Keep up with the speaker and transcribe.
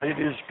It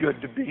is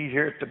good to be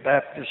here at the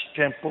Baptist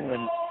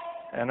Temple,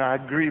 and I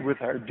agree with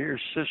our dear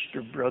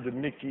sister, Brother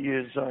Mickey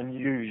is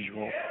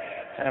unusual,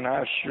 and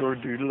I sure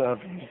do love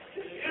him.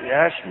 He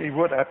asked me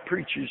would I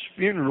preach his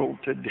funeral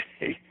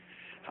today.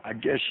 I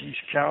guess he's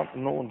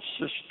counting on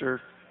Sister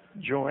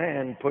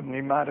Joanne putting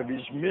him out of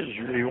his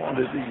misery one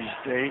of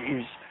these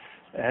days.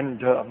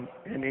 And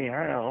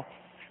anyhow,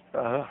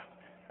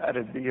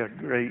 that'd be a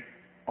great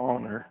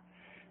honor.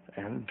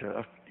 And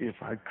if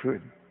I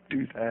could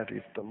do that,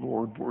 if the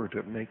Lord were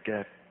to make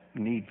that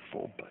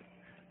needful. But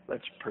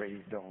let's pray,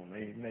 don't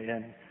we?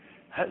 Amen.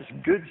 That's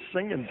good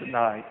singing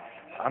tonight.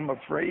 I'm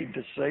afraid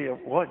to say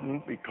it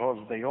wasn't because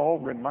they all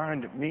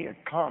reminded me of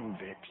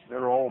convicts.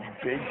 They're all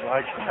big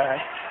like that.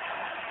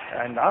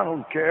 And I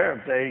don't care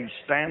if they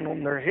stand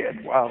on their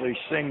head while they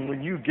sing.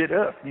 When you get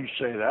up, you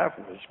say, that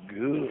was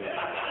good.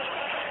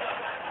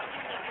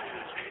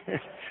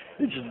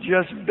 It's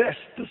just best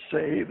to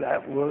say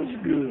that was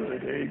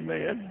good.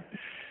 Amen.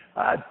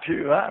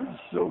 I'm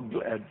so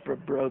glad for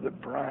Brother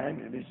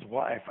Brian and his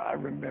wife. I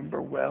remember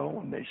well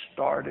when they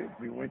started.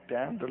 We went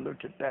down to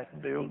look at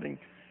that building.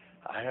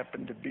 I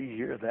happened to be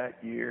here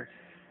that year.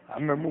 I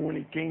remember when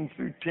he came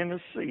through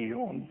Tennessee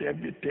on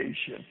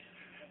deputation.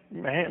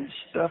 Man,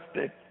 stuff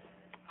that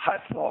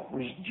I thought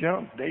was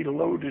junk. They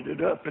loaded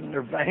it up in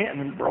their van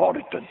and brought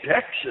it to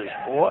Texas,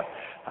 boy.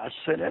 I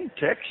said, them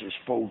Texas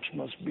folks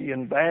must be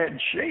in bad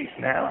shape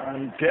now,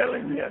 I'm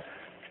telling you.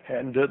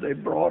 And they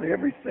brought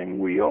everything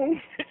we own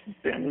in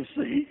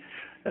Tennessee,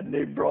 and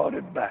they brought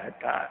it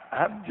back.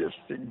 I've just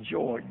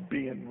enjoyed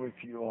being with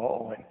you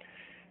all,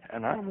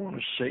 and I want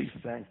to say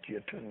thank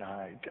you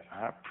tonight.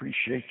 I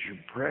appreciate your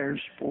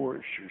prayers for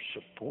us, your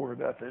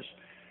support of us.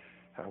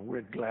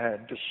 We're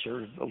glad to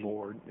serve the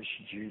Lord, Miss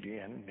Judy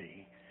and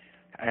me.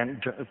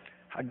 And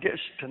I guess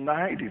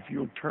tonight, if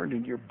you'll turn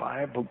in your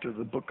Bible to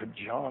the book of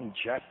John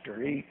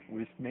chapter 8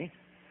 with me,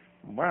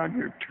 while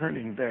you're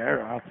turning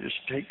there, I'll just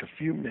take a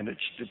few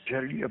minutes to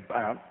tell you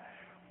about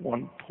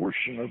one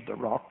portion of the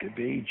Rock of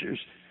Ages,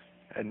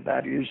 and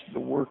that is the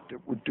work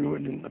that we're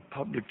doing in the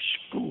public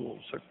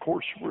schools. Of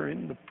course, we're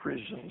in the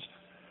prisons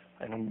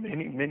and in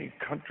many, many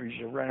countries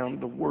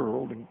around the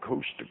world and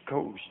coast to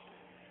coast.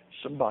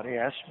 Somebody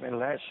asked me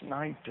last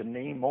night to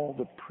name all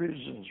the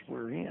prisons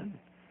we're in.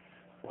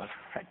 Well,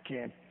 I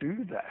can't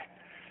do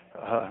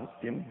that.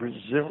 In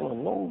Brazil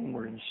alone,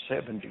 we're in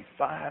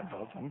 75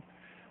 of them.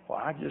 Well,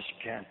 I just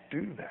can't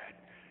do that.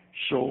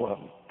 So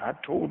I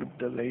told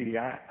the lady,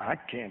 I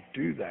can't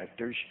do that.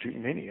 There's too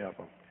many of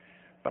them.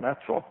 But I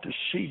thought this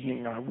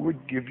evening I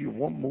would give you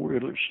one more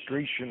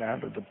illustration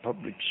out of the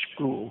public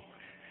school.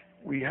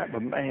 We have a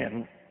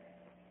man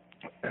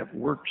that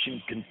works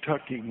in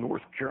Kentucky,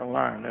 North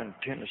Carolina, and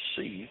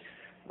Tennessee,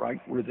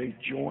 right where they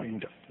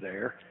joined up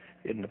there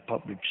in the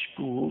public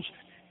schools.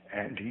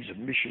 And he's a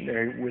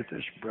missionary with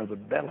us. Brother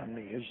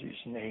Bellamy is his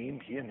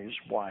name, he and his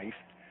wife.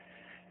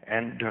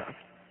 And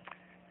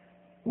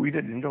we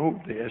didn't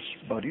know this,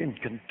 but in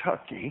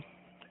Kentucky,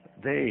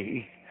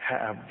 they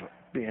have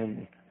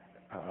been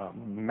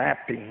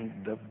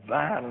mapping the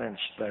violence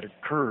that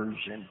occurs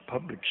in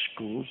public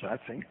schools. I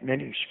think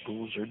many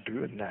schools are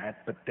doing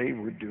that, but they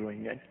were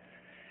doing it.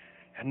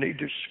 And they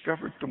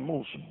discovered the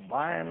most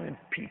violent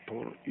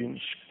people in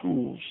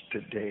schools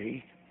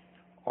today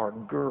are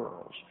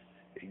girls.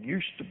 It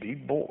used to be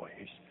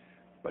boys,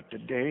 but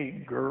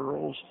today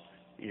girls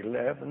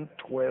 11,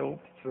 12,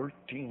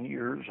 13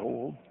 years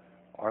old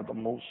are the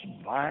most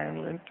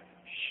violent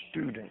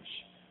students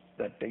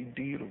that they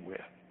deal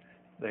with.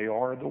 They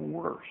are the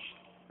worst.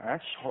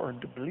 That's hard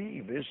to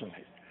believe, isn't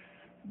it?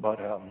 But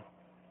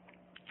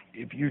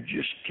if you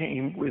just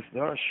came with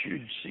us,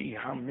 you'd see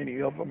how many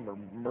of them are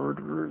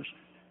murderers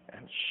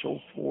and so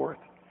forth.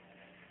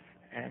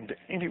 And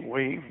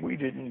anyway, we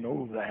didn't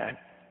know that,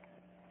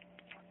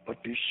 but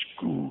this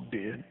school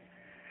did.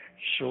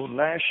 So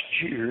last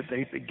year,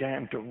 they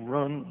began to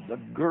run the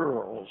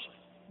girls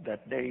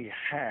that they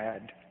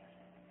had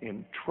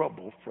in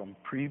trouble from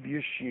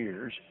previous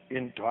years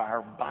into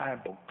our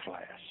Bible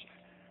class.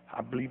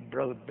 I believe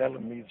Brother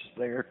Bellamy's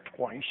there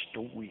twice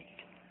a week.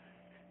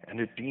 And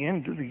at the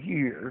end of the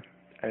year,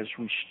 as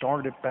we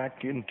started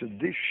back into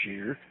this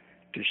year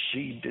to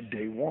see did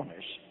they want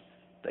us,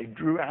 they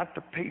drew out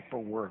the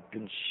paperwork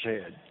and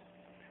said,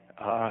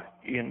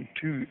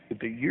 into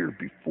the year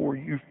before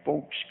you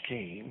folks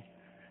came,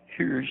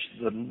 here's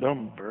the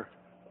number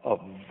of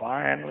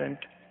violent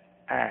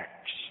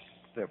acts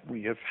that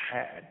we have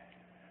had.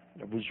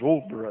 There was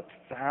over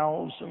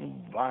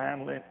 1,000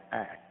 violent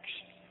acts,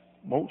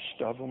 most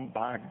of them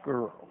by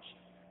girls.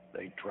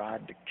 They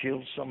tried to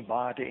kill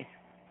somebody.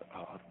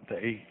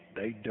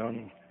 They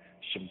done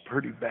some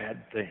pretty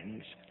bad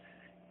things.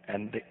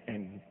 And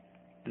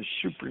the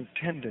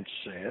superintendent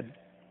said,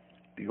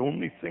 the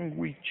only thing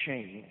we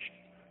changed,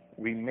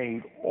 we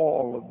made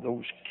all of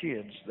those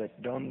kids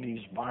that done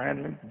these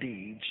violent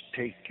deeds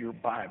take your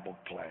Bible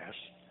class.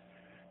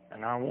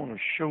 And I want to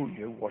show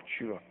you what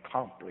you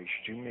accomplished.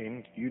 You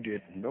mean you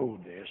didn't know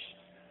this,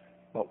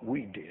 but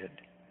we did.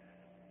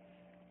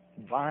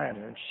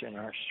 Violence in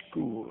our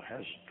school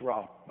has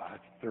dropped by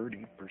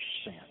 30%.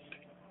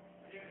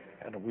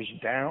 and it was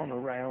down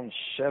around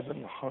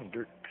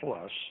 700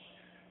 plus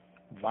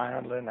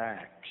violent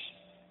acts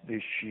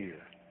this year.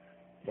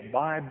 The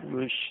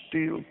Bible is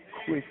still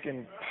quick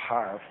and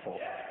powerful,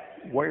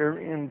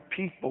 wherein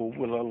people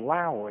will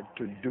allow it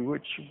to do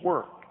its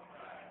work.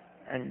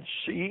 And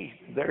see,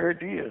 there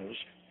it is.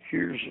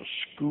 Here's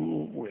a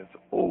school with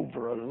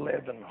over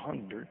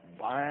 1,100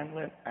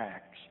 violent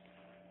acts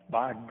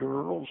by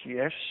girls.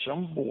 Yes,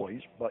 some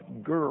boys,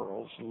 but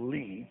girls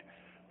lead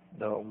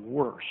the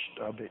worst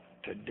of it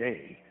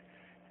today.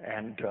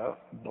 And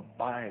the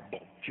Bible,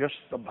 just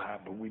the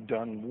Bible. We've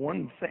done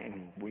one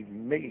thing. We've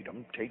made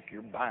them take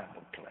your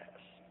Bible class.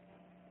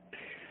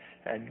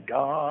 And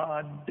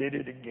God did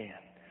it again.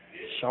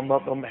 Some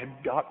of them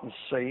had gotten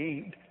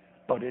saved,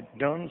 but it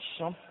done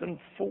something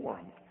for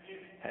them.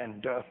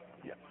 And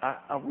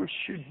I wish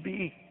you'd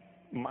be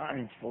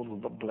mindful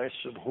of the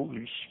blessed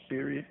Holy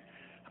Spirit.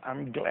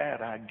 I'm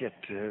glad I get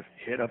to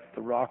hit up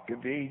the Rock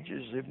of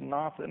Ages, if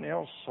nothing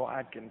else, so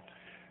I can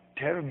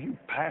tell you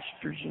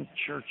pastors and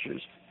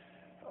churches.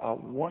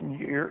 One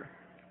year,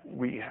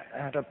 we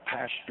had a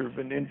pastor of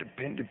an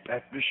independent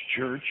Baptist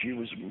church. He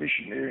was a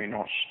missionary in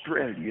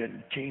Australia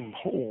and came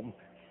home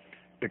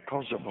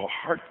because of a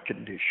heart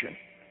condition.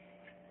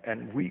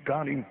 And we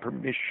got him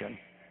permission.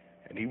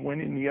 And he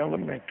went in the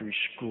elementary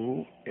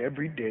school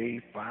every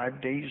day,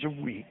 5 days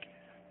a week,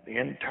 the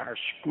entire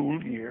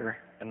school year,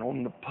 and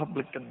on the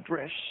public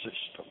address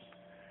system.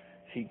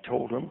 He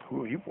told them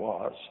who he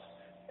was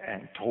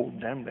and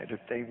told them that if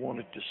they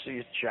wanted to see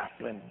a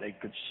chaplain, they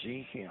could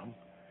see him.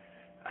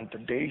 And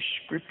today's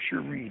scripture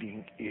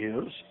reading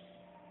is,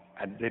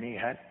 and then he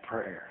had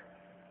prayer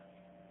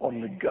on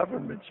the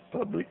government's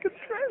public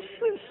address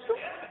system.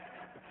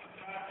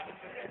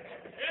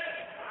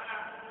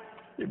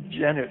 If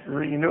Janet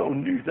Reno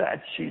knew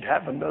that, she'd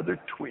have another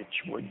twitch,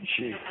 wouldn't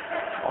she?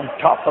 On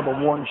top of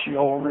the one she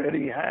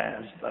already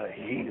has, the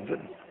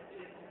heathen.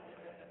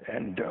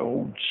 And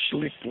old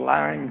Slick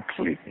Line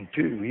Clinton,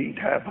 too, he'd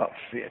have a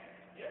fit.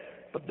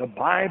 But the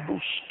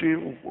Bible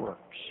still works.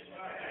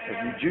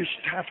 And you just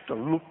have to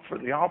look for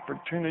the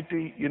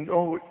opportunity. You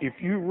know, if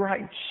you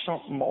write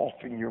something off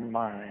in your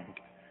mind,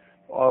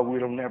 oh,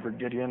 we'll never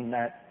get in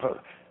that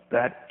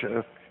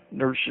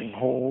nursing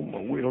home,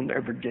 or we'll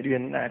never get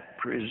in that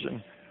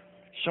prison.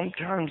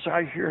 Sometimes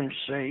I hear them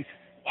say,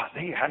 well,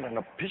 they had an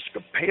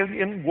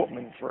Episcopalian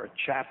woman for a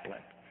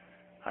chaplain.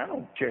 I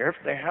don't care if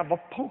they have a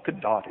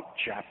polka-dotted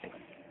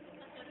chaplain.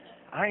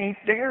 I ain't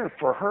there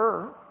for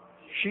her.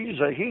 She's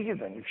a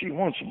heathen. If she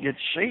wants to get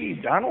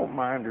saved, I don't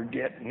mind her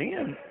getting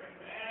in.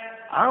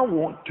 I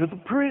want to the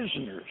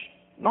prisoners.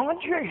 Nod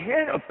your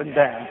head up and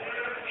down.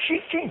 She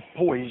can't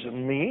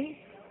poison me.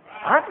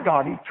 I've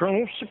got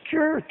eternal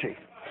security.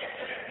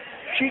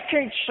 She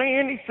can't say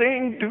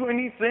anything, do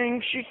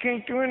anything. She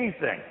can't do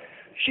anything.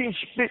 She can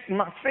spit in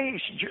my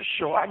face just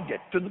so I get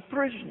to the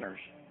prisoners.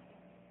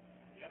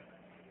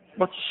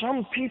 But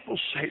some people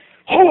say,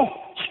 oh,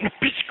 it's an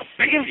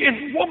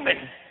Episcopalian woman.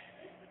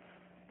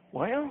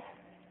 Well,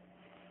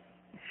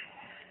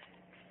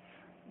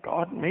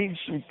 God made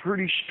some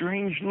pretty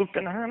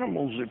strange-looking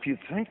animals if you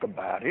think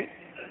about it.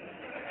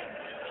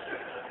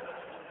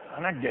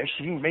 And I guess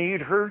he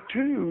made her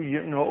too,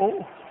 you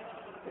know,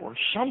 or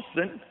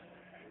something.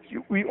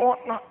 We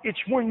ought not, it's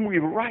when we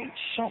write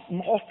something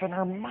off in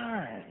our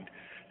mind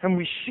and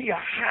we see a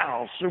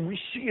house or we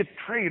see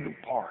a trailer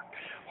park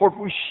or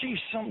we see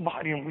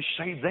somebody and we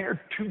say they're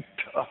too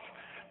tough.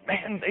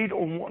 Man, they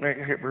don't want to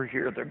ever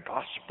hear the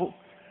gospel.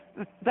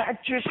 That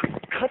just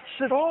cuts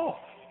it off.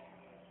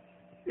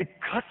 It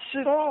cuts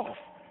it off.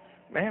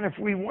 Man, if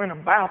we went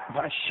about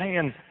by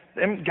saying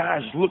them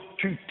guys look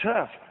too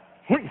tough,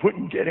 we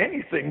wouldn't get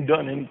anything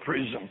done in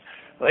prison.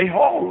 They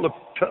all look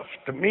tough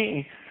to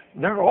me.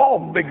 They're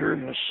all bigger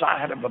than the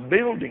side of a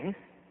building.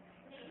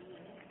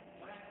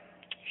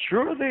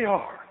 Sure they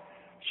are.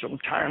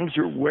 Sometimes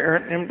they're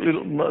wearing them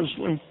little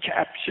Muslim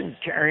caps and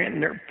carrying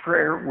their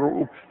prayer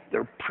robe,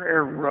 their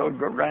prayer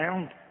rug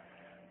around.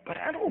 But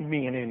I don't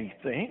mean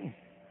anything.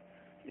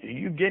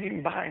 You get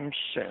him by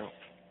himself.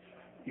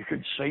 You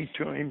could say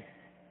to him,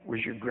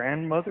 was your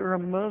grandmother a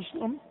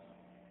Muslim?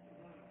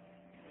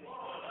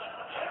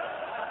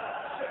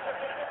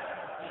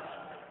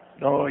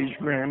 No, his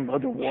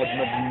grandmother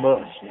wasn't a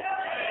Muslim.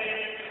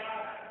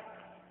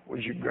 Was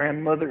your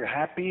grandmother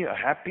happy, a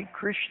happy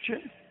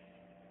Christian?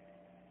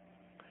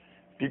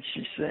 Did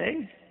she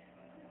sing?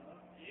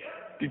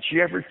 Did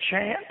she ever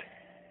chant?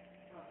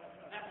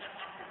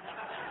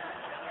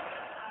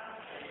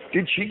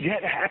 Did she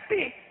get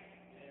happy?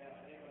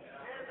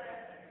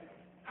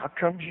 How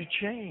come you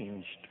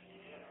changed?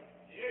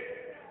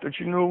 Don't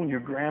you know when your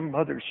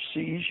grandmother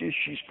sees you,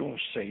 she's going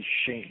to say,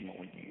 shame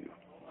on you.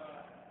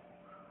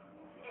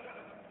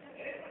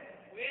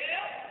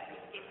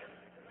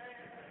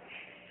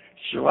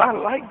 So I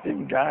like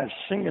them guys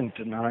singing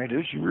tonight.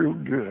 It's real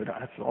good.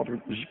 I thought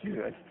it was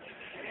good.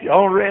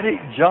 Y'all ready?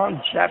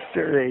 John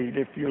chapter 8,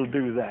 if you'll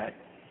do that.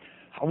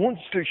 I want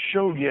to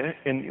show you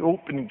in the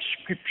opening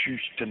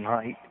scriptures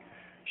tonight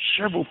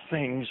several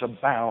things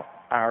about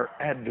our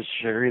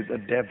adversary, the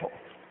devil,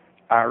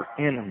 our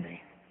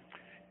enemy.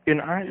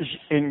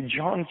 In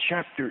John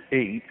chapter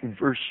 8,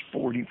 verse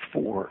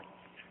 44,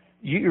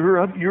 ye are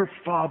of your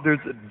father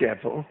the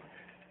devil,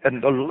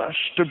 and the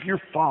lust of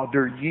your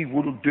father ye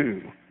will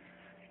do.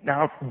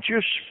 Now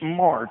just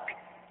mark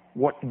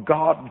what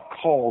God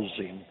calls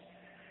him.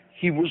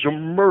 He was a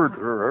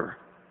murderer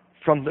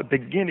from the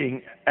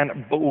beginning, and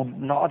abode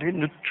not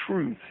in the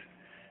truth,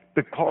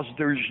 because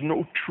there is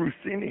no truth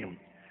in him.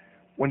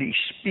 When he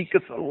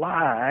speaketh a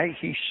lie,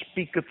 he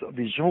speaketh of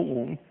his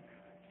own,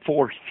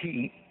 for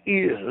he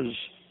is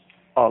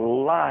a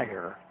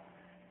liar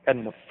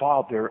and the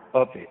father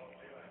of it.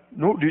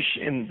 Notice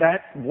in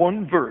that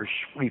one verse,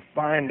 we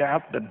find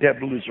out the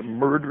devil is a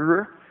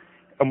murderer,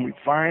 and we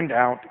find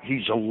out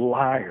he's a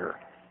liar.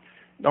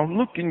 Now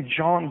look in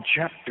John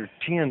chapter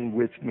 10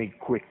 with me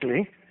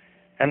quickly,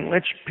 and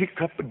let's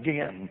pick up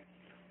again.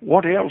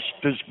 What else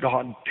does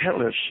God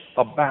tell us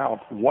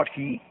about what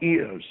he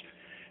is?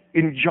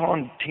 In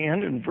John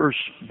 10 and verse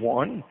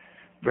 1,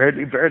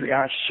 verily, verily,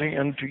 I say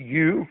unto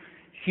you,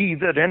 he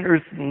that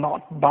entereth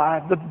not by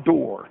the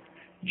door,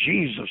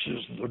 Jesus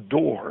is the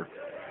door.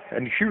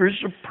 And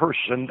here's a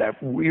person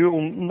that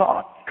will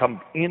not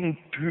come in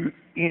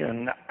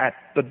at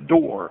the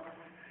door.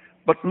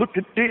 But look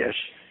at this.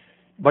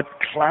 But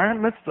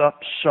climbeth up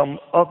some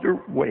other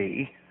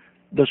way,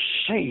 the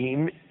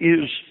same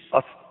is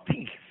a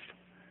thief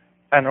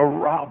and a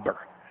robber.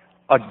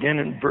 Again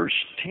in verse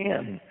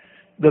 10,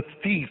 the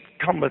thief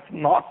cometh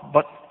not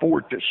but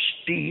for to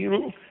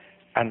steal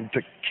and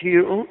to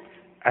kill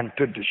and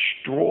to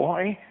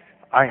destroy.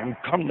 I am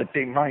come that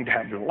they might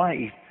have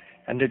life,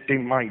 and that they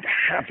might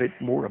have it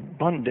more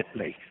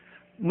abundantly.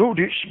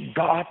 Notice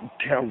God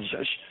tells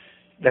us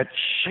that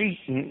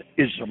Satan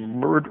is a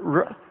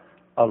murderer,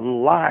 a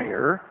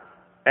liar,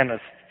 and a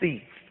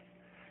thief.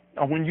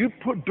 Now when you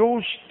put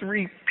those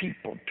three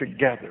people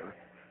together,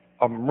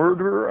 a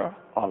murderer,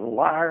 a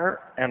liar,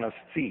 and a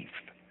thief,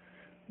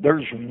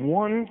 there's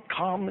one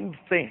common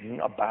thing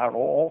about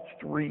all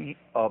three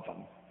of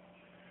them.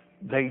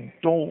 They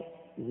don't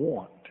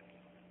want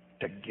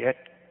to get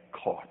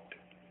caught.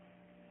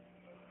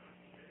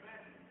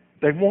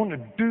 They want to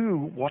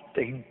do what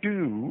they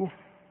do,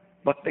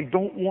 but they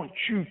don't want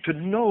you to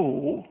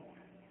know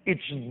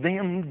it's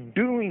them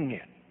doing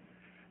it.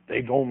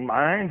 They don't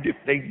mind if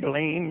they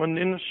blame an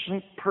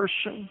innocent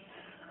person.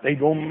 They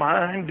don't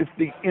mind if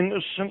the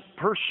innocent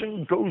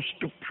person goes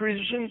to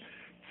prison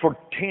for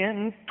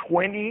 10,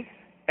 20,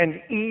 and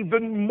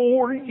even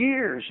more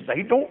years.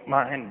 They don't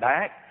mind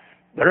that.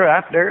 They're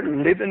out there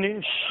living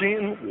in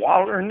sin,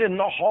 wallowing in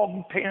the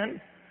hog pen,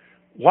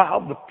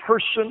 while the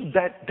person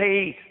that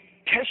they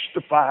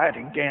testified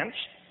against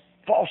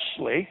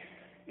falsely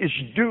is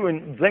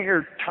doing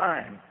their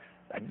time.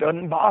 That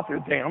doesn't bother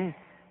them,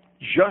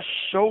 just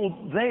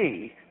so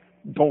they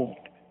don't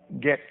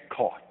get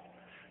caught.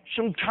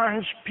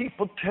 Sometimes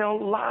people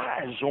tell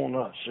lies on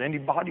us.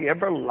 Anybody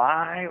ever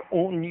lie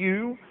on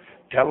you?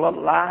 Tell a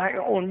lie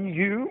on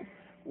you?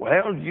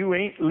 Well, you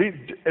ain't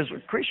lived as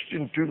a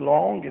Christian too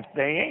long if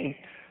they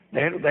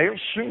ain't. They'll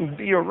soon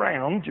be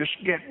around. Just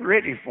get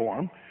ready for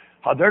them.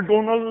 They're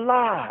going to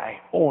lie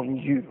on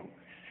you.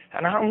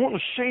 And I want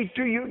to say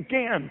to you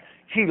again,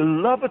 he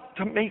loveth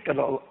to make it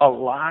a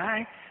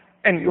lie,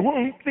 and the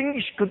only thing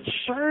he's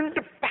concerned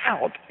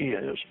about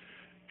is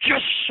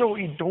just so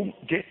he don't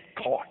get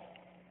caught.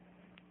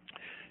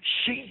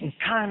 Satan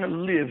kind of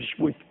lives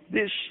with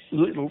this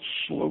little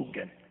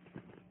slogan: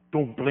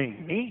 don't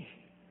blame me.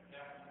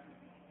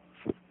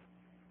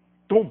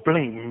 Don't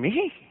blame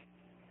me.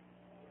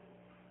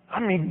 I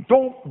mean,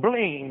 don't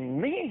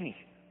blame me.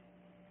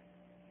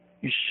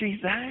 You see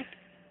that?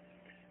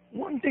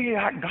 One day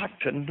I got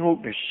to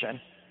noticing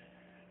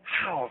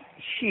how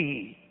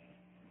he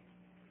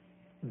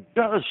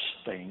does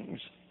things,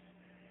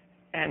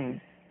 and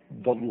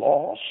the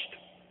lost,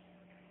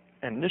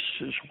 and this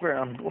is where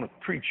I'm going to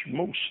preach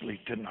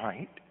mostly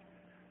tonight,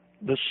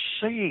 the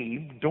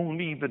saved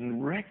don't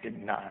even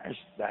recognize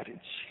that it's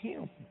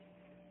him.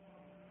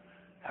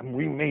 And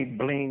we may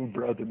blame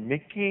Brother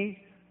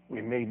Mickey,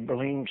 we may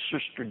blame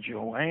Sister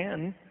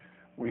Joanne,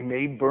 we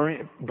may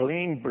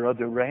blame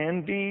Brother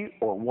Randy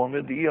or one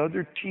of the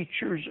other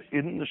teachers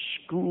in the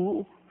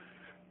school,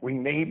 we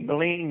may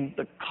blame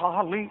the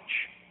college.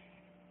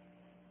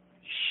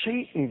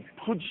 Satan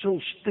puts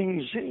those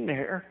things in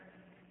there,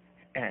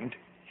 and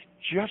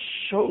just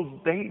so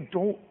they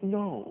don't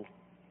know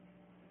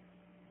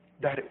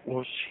that it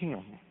was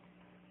him.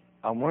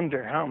 I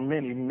wonder how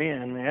many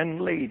men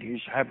and ladies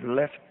have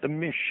left the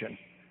mission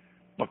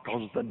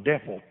because the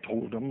devil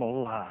told them a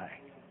lie.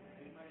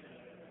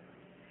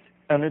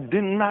 And it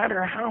didn't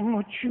matter how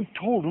much you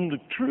told them the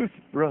truth,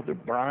 Brother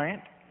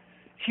Bryant.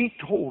 He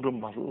told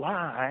them a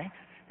lie,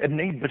 and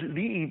they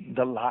believed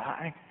the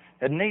lie,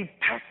 and they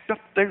packed up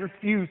their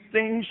few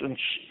things and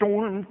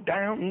stormed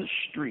down the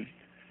street.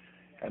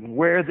 And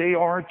where they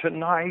are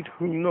tonight,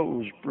 who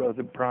knows,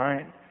 Brother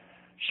Bryant?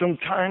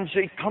 Sometimes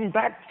they come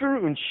back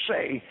through and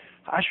say,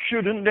 I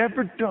should have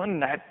never done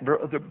that,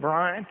 Brother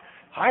Bryant.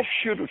 I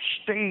should have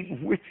stayed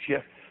with you.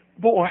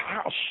 Boy,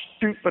 how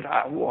stupid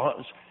I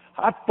was.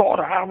 I thought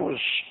I was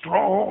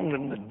strong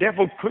and the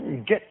devil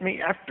couldn't get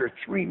me after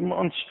 3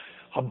 months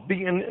of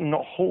being in the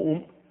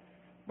home.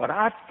 But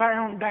I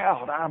found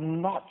out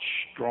I'm not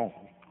strong.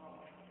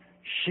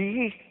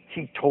 See,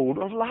 he told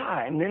a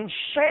lie and then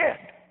said.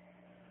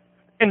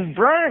 And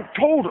Brian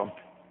told him,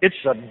 it's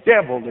the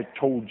devil that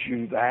told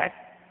you that.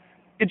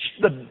 It's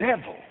the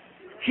devil.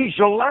 He's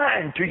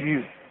lying to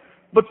you.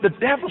 But the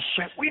devil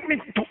said, wait a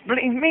minute, don't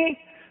blame me.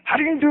 I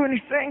didn't do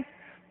anything.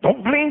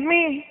 Don't blame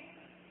me.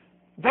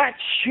 That's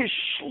his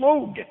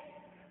slogan.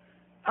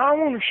 I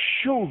want to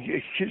show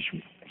you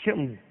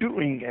him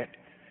doing it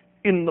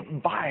in the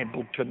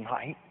Bible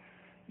tonight,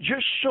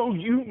 just so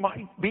you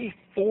might be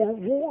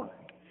forewarned.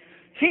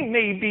 He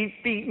may be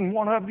feeding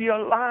one of you a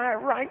lie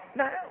right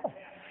now.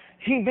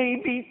 He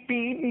may be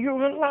feeding you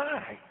a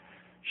lie.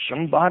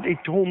 Somebody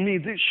told me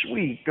this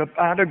week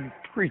about a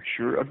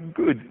preacher, a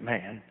good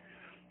man.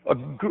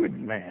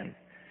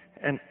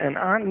 And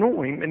I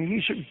know him, and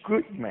he's a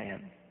good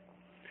man.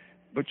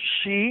 But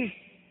see,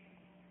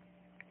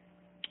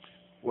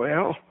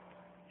 well,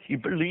 he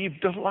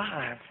believed a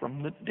lie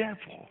from the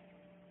devil.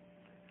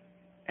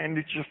 And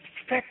it's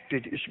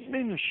affected his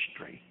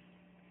ministry.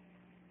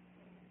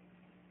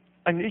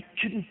 And it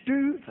can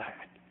do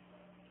that.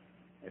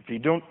 If he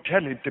don't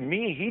tell it to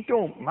me, he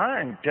don't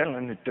mind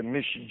telling it to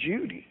Miss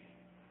Judy.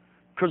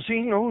 Because he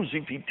knows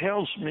if he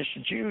tells Miss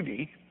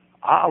Judy,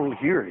 I'll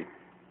hear it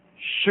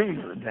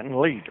sooner than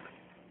later.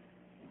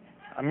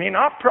 I mean,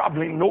 I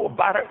probably know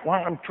about it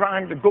while I'm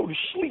trying to go to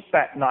sleep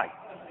at night.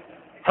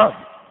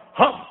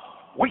 Hum,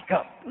 wake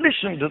up.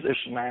 Listen to this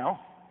now.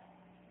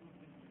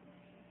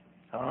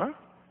 Huh?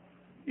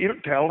 He'll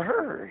tell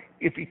her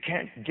if he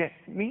can't get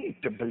me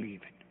to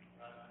believe it.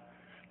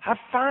 I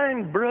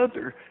find,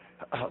 Brother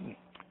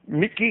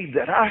Mickey,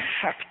 that I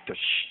have to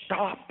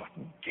stop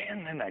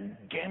again and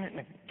again and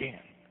again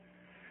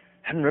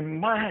and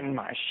remind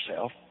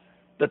myself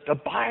that the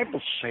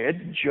Bible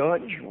said,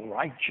 judge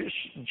righteous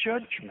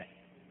judgment.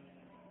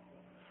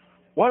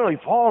 Well, if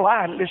all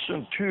I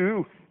listen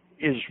to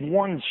is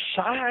one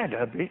side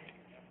of it,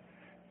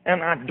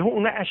 and I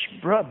don't ask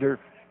Brother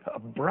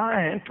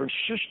Bryant or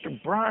Sister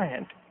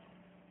Bryant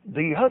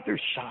the other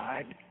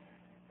side,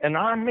 and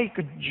I make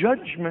a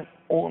judgment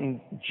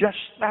on just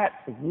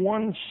that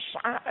one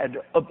side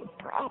of the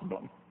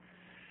problem,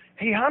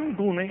 hey, I'm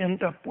going to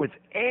end up with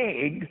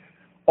egg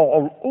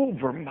all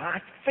over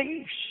my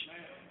face.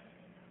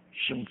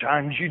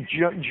 Sometimes you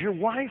judge your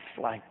wife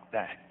like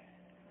that.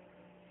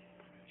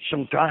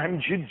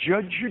 Sometimes you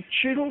judge your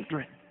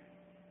children.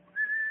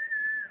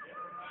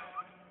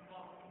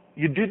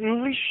 You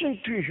didn't listen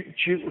to your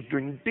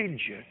children, did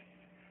you?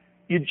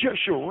 You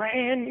just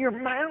ran your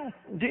mouth,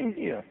 didn't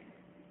you?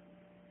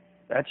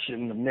 That's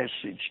in the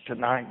message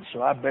tonight,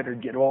 so I better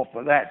get off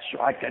of that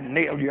so I can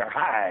nail your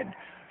hide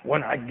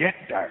when I get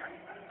there.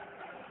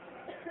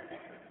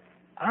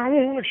 I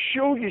want to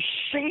show you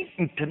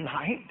Satan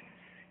tonight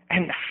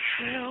and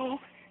how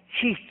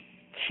he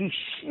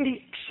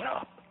sneaks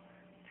up.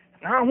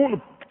 And I want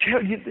to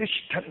tell you this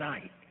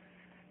tonight.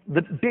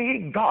 The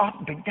day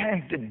God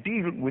began to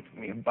deal with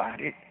me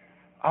about it,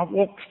 I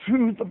walked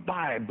through the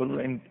Bible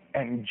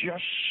and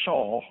just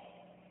saw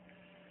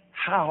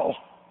how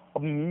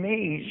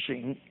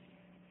amazing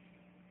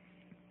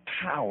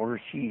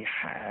power he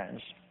has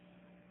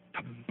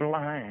to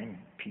blind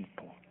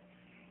people,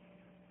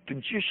 to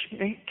just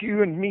make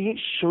you and me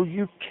so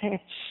you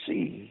can't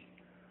see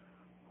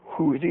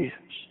who it is.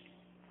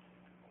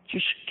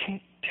 Just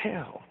can't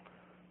tell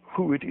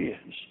who it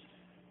is.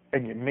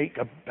 And you make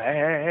a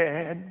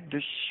bad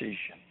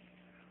decision.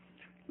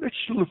 Let's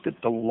look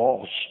at the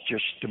lost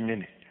just a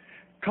minute.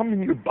 Come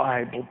in your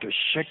Bible to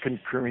 2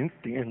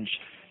 Corinthians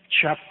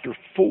chapter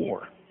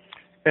 4.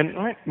 And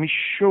let me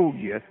show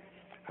you,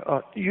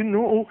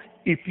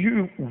 if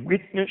you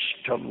witness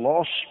to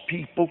lost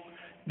people,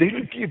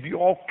 they'll give you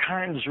all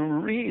kinds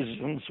of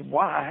reasons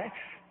why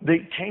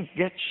they can't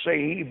get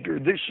saved, or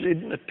this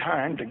isn't the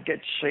time to get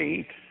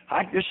saved.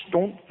 I just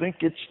don't think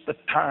it's the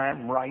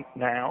time right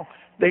now.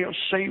 They'll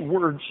say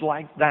words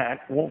like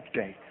that, won't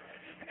they?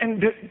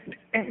 And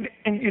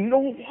you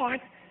know what?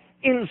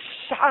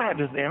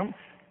 Inside of them,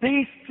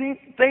 they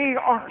think they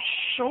are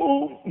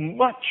so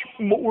much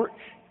more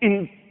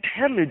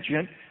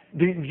intelligent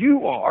than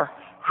you are,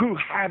 who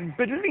have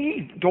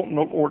believed on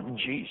the Lord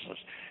Jesus.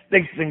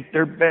 They think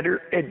they're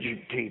better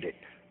educated.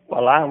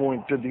 Well, I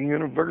went to the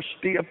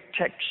University of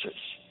Texas.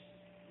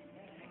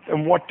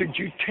 And what did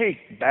you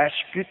take?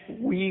 Basket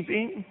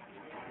weaving?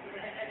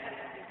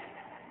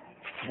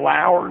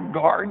 Flower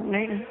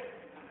gardening?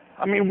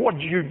 I mean, what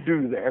did you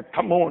do there?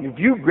 Come on, if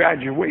you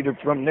graduated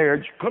from there,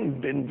 it couldn't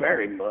have been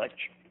very much.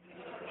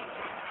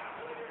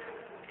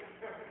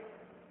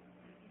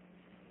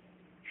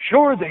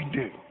 Sure they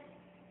do.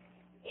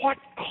 What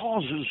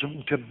causes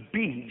them to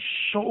be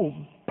so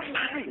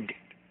blinded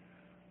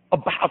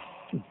about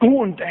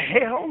going to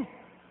hell,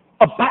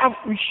 about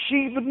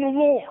receiving the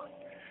Lord?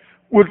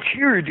 Well,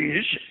 here it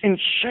is in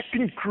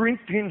 2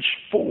 Corinthians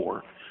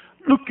 4.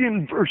 Look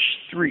in verse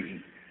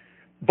 3.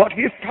 But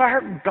if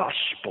our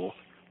gospel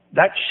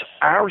That's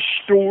our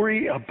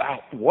story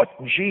about what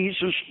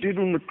Jesus did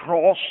on the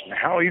cross and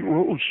how he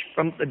rose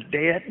from the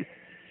dead.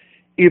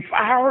 If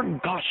our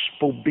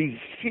gospel be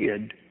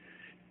hid,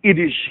 it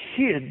is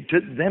hid to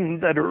them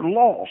that are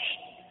lost,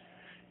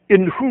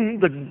 in whom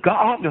the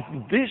God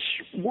of this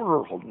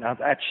world, now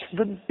that's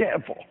the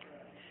devil.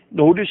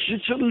 Notice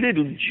it's a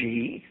little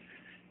g.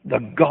 The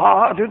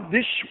God of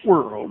this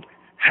world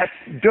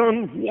hath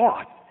done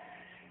what?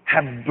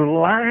 Have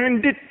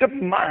blinded the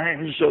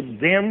minds of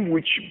them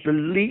which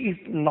believe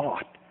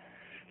not,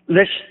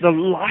 lest the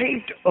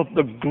light of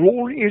the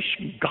glorious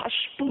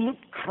gospel of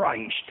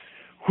Christ,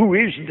 who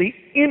is the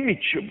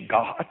image of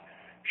God,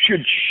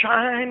 should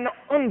shine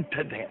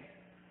unto them.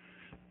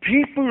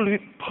 People that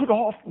put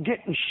off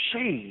getting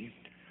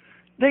saved,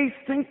 they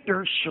think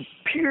they're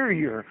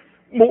superior,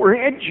 more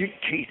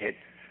educated.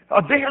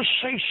 They'll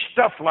say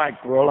stuff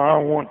like, well, I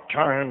want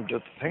time to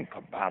think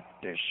about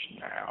this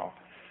now.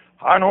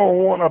 I don't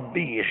want to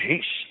be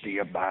hasty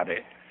about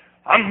it.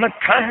 I'm the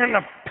kind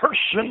of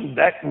person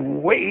that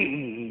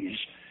weighs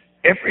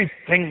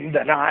everything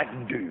that I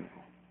do.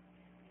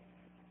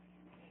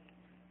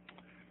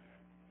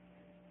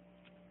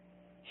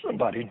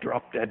 Somebody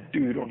dropped that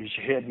dude on his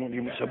head when he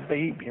was a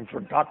baby and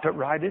forgot to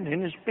write it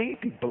in his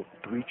baby book,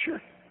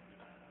 preacher.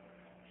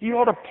 He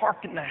ought to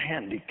park in the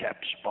handicap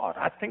spot.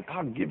 I think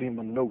I'll give him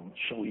a note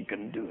so he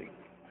can do it.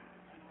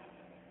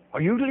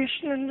 Are you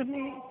listening to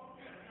me?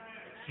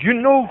 You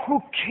know who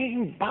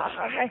came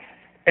by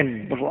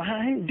and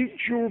blinded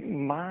your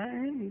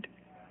mind?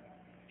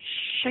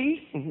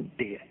 Satan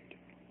did.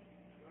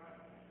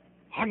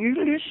 Are you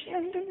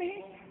listening to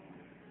me?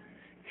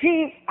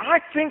 I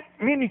think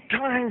many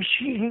times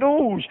he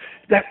knows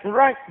that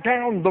right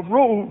down the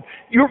road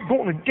you're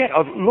going to get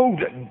a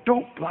load of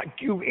dope like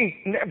you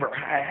ain't never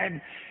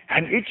had,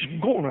 and it's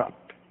going to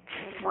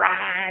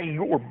fry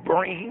your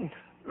brain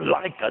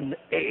like an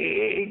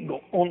egg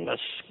on the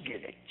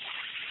skillet.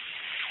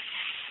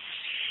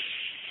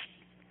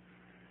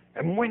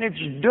 And when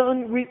it's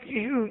done with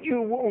you,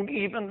 you won't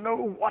even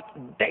know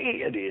what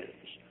day it is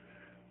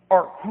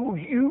or who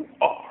you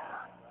are,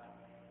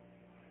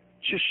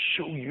 just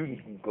so you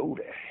can go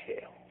to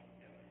hell.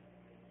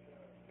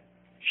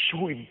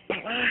 So he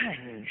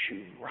blinds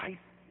you right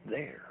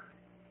there.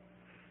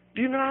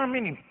 Do you know how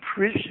many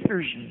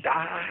prisoners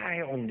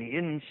die on the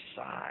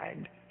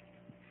inside?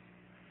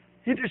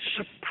 It'll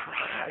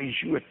surprise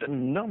you at the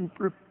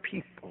number of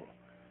people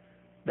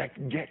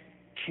that get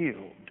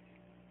killed.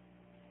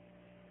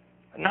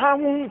 And I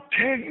want to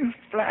tell you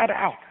flat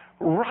out,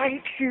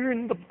 right here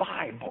in the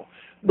Bible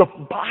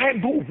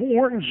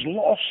warns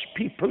lost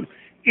people,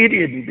 it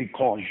isn't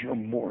because you're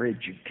more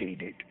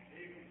educated.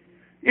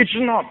 It's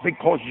not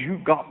because you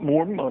got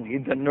more money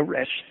than the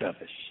rest of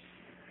us.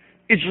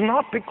 It's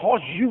not because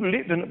you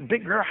live in a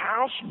bigger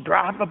house,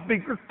 drive a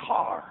bigger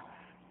car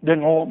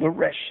than all the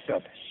rest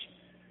of us.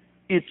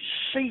 It's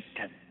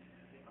Satan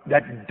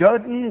that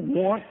doesn't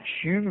want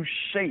you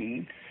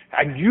saved,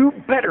 and you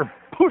better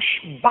push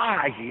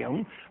by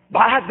him,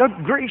 by the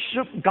grace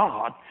of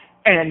God,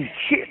 and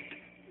hit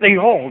the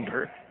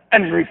altar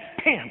and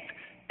repent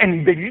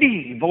and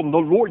believe on the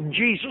Lord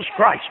Jesus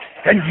Christ.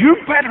 And you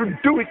better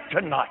do it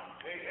tonight.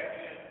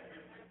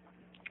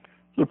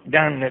 Look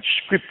down that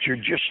scripture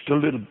just a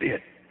little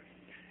bit.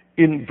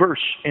 In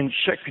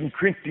 2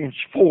 Corinthians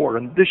 4,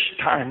 and this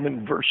time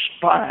in verse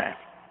 5.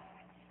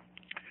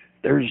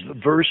 There's the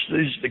verse that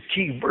is the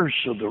key verse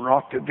of the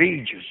Rock of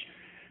Ages.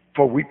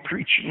 For we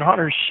preach not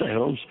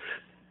ourselves,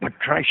 but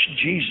Christ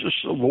Jesus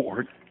the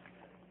Lord,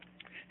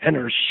 and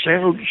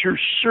ourselves your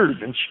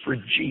servants for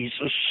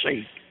Jesus'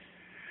 sake.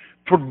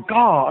 For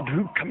God,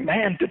 who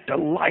commanded the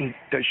light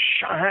to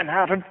shine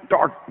out of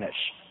darkness,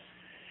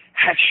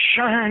 hath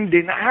shined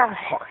in our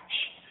hearts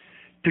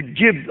to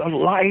give the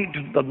light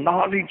of the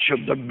knowledge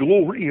of the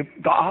glory of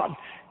God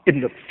in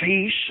the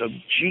face of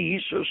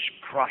Jesus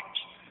Christ.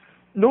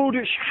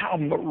 Notice how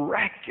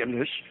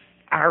miraculous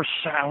our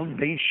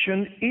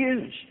salvation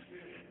is.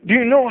 Do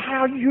you know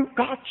how you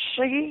got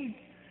saved?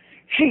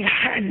 He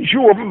had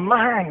your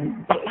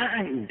mind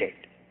blinded.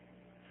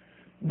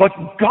 But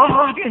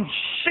God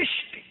insisted.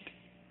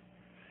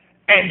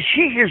 And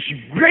he is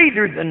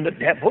greater than the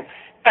devil.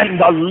 And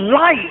the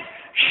light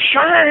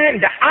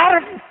shined out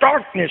of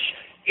darkness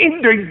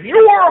into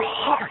your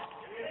heart.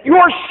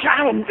 Your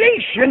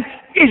salvation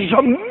is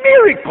a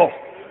miracle.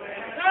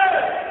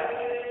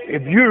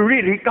 If you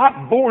really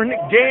got born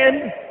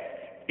again,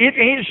 it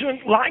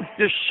isn't like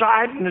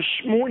deciding this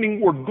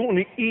morning we're going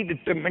to eat at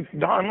the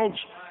McDonald's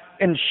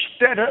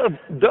instead of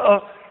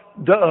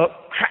the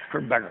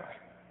Cracker Barrel.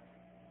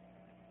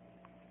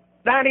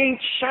 That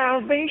ain't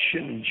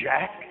salvation,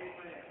 Jack.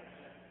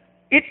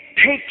 It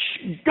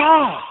takes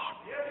God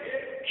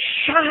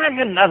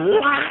shining the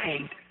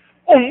light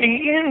on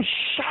the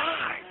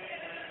inside.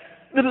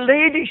 The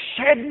lady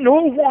said,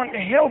 no one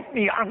helped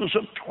me. I was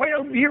a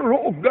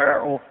 12-year-old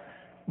girl,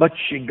 but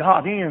she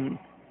got in.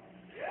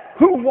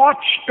 Who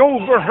watched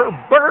over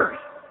her birth?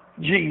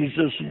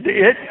 Jesus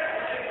did.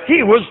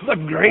 He was the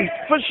great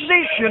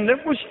physician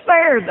that was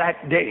there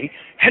that day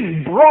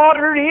and brought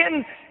her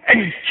in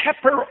and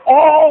kept her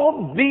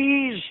all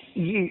these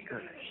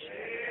years.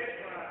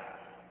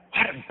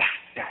 What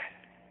about that?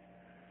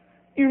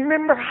 You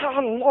remember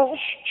how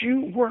lost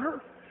you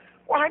were?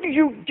 Why do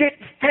you get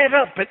fed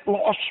up at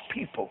lost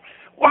people?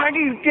 Why do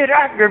you get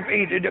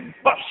aggravated at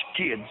bus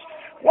kids?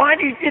 Why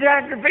do you get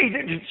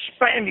aggravated at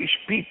Spanish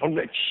people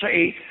that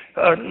say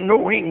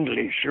no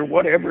English or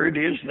whatever it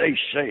is they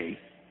say?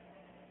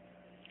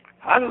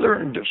 I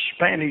learned a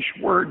Spanish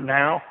word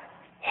now,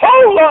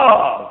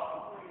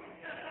 hola!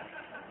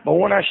 But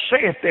when I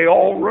say it, they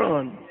all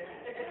run.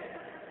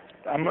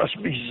 I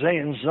must be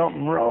saying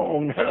something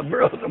wrong,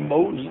 Brother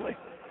Mosley.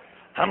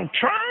 I'm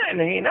trying,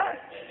 ain't I?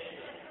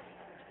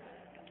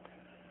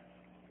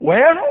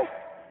 Well,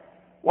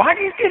 why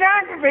do you get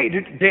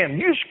aggravated at them?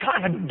 You just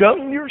kind of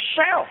done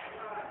yourself.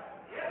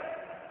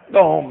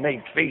 Don't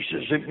make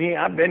faces at me.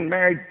 I've been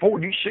married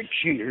 46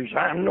 years.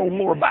 I know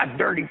more about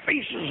dirty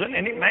faces than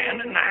any man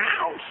in the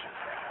house.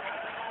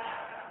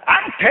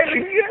 I'm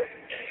telling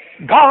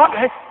you, God,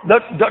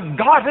 the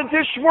God of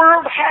this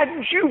world had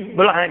you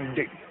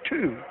blinded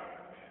too.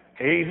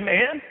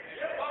 Amen.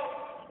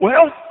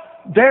 Well,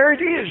 there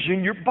it is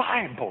in your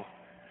Bible.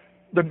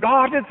 The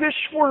God of this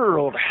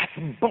world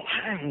hath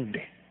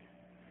blinded.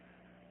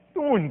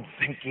 You wouldn't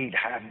think he'd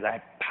have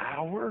that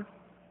power,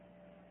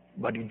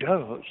 but he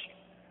does.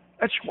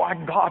 That's why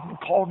God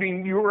called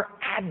him your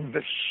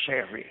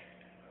adversary.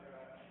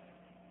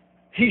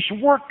 He's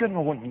working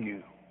on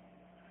you.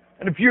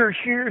 And if you're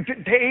here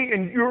today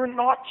and you're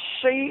not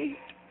saved,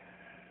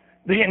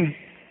 then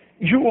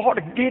you ought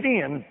to get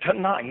in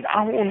tonight.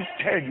 I want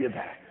to tell you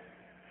that.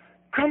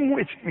 Come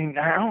with me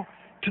now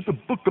to the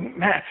book of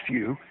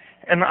Matthew,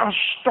 and I'll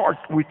start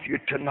with you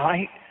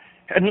tonight.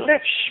 And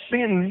let's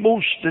spend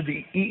most of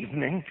the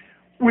evening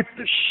with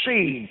the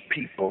saved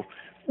people,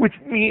 with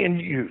me and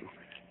you.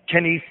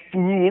 Can he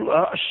fool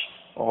us?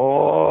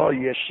 Oh,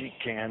 yes, he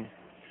can.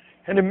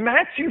 And in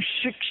Matthew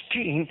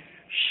 16,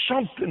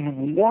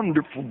 something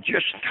wonderful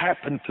just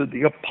happened to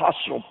the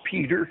Apostle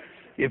Peter.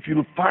 If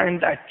you'll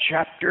find that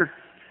chapter.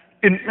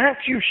 In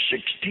Matthew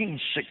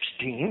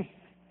 16:16,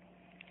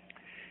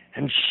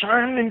 and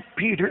Simon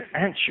Peter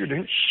answered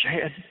and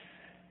said,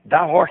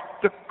 Thou art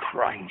the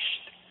Christ,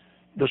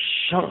 the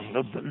Son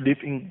of the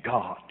living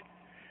God.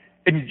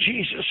 And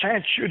Jesus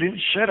answered and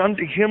said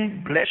unto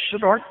him,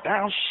 Blessed art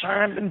thou,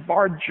 Simon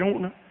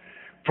Bar-Jonah,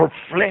 for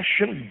flesh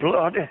and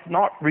blood hath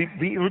not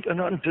revealed it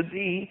unto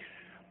thee,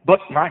 but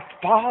my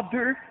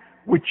Father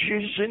which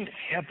is in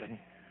heaven.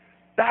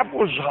 That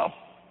was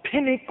a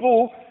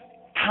pinnacle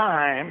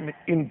time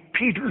in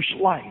Peter's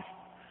life,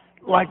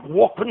 like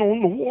walking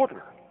on the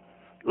water,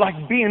 like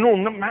being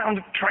on the Mount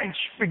of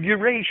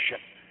Transfiguration.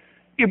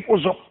 It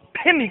was a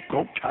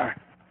pinnacle time.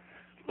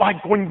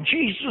 Like when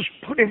Jesus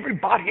put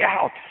everybody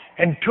out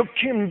and took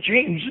him,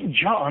 James, and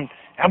John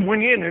and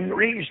went in and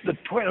raised the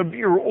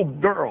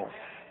 12-year-old girl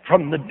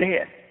from the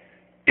dead.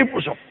 It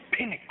was a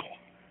pinnacle.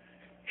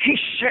 He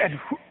said,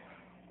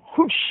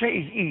 Who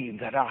say ye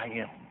that I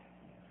am?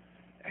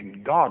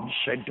 And God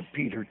said to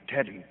Peter,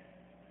 Tell him,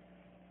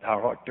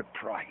 Thou art the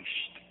Christ,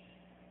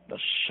 the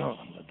Son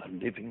of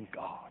the living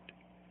God.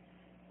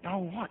 Now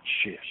watch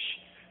this.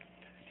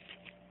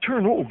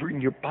 Turn over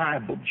in your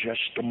Bible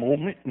just a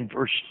moment in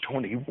verse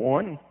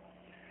 21,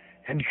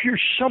 and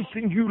here's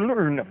something you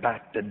learn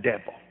about the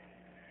devil.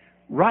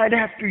 Right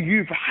after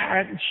you've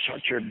had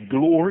such a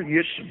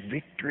glorious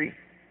victory,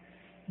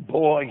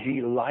 boy,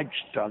 he likes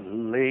to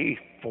lay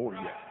for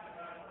you.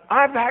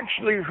 I've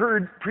actually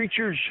heard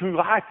preachers who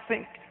I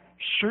think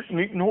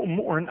certainly know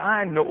more than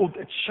I know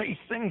that say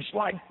things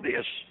like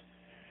this.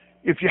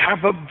 If you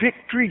have a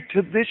victory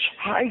to this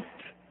height,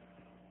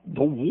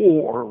 the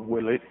war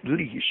will at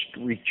least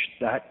reach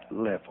that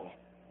level.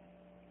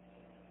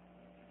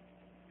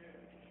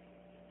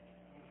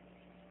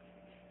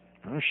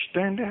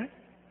 Understand that?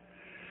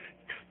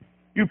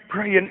 You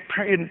pray and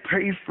pray and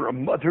pray for a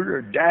mother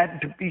or dad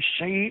to be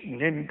saved,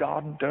 and then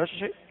God does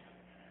it.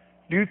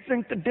 Do you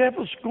think the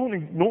devil's going to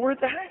ignore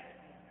that?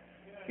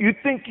 You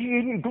think he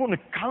isn't going to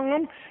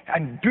come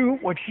and do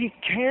what he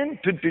can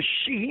to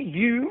deceive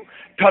you,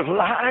 to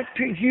lie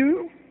to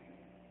you?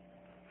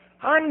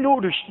 I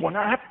noticed when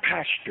I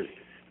pastored,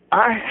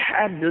 I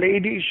had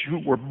ladies who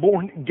were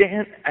born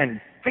again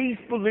and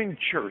faithful in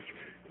church.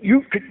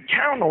 You could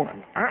count on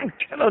them. I'm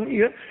telling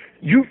you,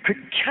 you could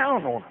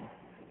count on them.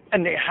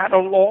 And they had a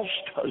lost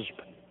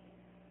husband.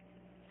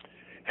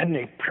 And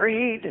they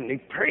prayed and they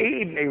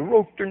prayed and they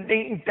wrote their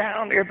name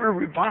down every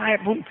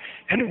revival,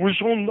 and it was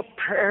on the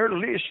prayer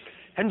list.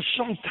 And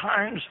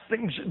sometimes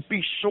things would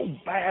be so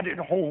bad at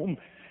home,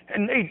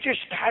 and they just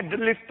had to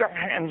lift their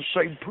hands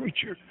and say,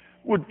 Preacher,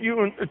 would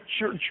you and the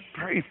church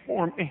pray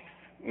for me?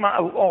 My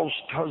lost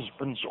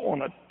husband's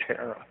on a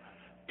tear.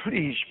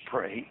 Please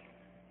pray.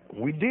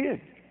 We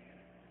did.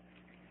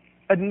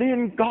 And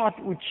then God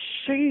would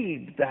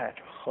save that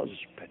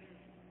husband.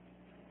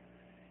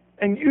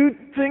 And you'd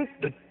think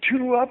the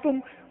two of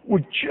them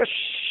would just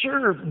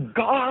serve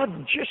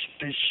God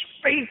just as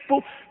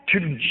faithful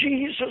till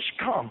Jesus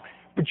come.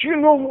 But you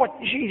know what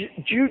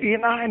Judy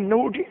and I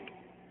noted?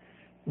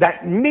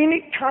 That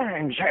many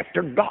times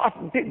after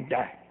God did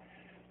that,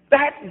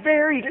 that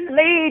very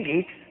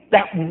lady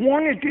that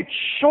wanted it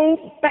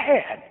so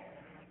bad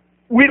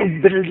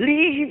will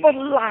believe a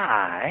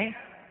lie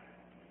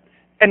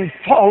and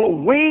fall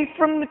away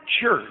from the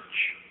church.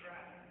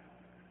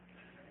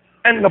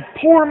 And the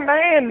poor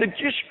man that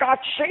just got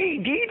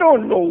saved, he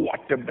don't know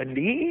what to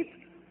believe.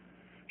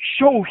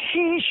 So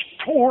he's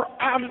tore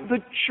out of the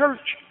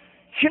church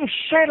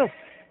himself.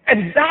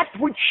 And that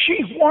which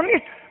she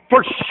wanted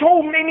for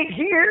so many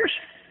years,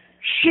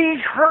 she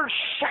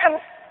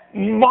herself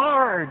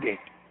marred it.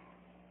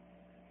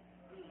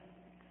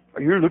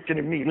 You're looking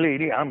at me,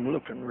 lady, I'm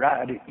looking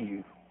right at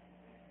you.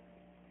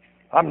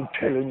 I'm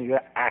telling you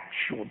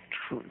actual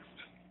truth.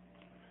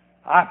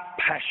 I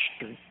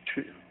pastored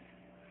too.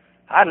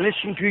 I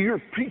listened to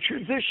your preacher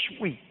this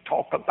week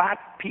talk about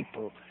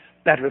people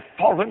that have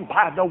fallen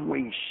by the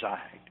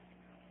wayside.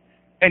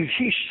 And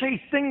he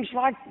say things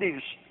like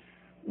this: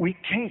 we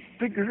can't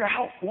figure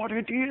out what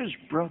it is,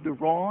 Brother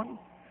Ron.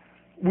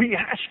 We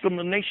ask them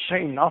and they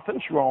say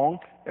nothing's wrong.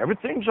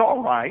 Everything's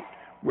all right.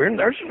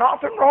 There's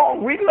nothing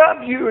wrong. We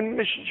love you and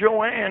Miss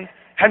Joanne.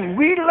 And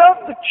we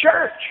love the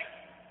church.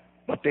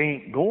 But they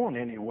ain't going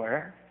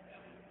anywhere.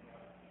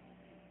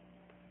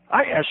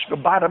 I asked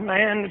about a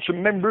man that's a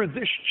member of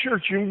this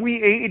church, and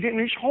we ate in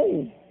his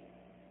home.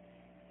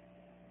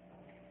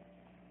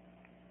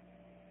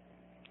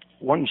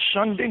 One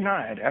Sunday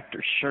night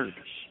after service.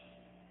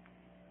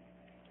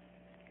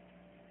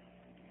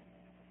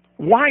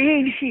 Why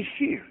ain't he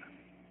here?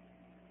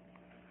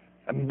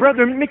 And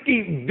Brother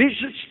Mickey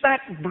visits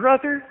that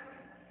brother,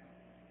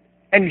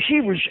 and he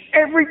was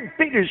every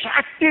bit as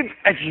active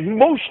as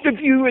most of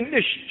you in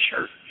this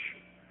church.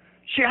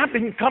 See, I've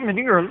been coming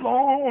here a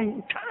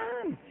long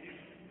time.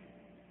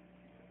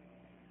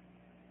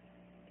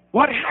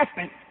 What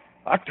happened?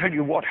 I'll tell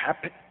you what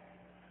happened.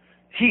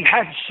 He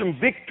had some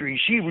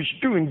victories. He was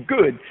doing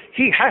good.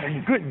 He had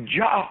a good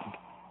job.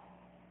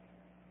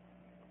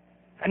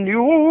 And the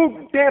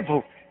old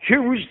devil,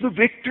 here was the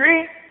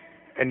victory,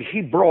 and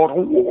he brought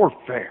a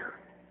warfare.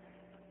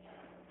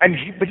 And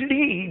he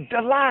believed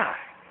a lie.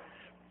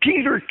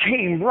 Peter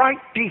came right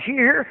to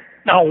here.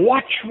 Now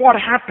watch what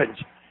happens.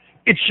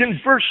 It's in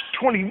verse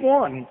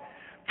 21.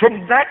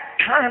 From that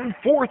time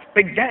forth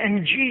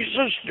began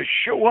Jesus to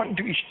show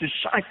unto his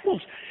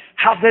disciples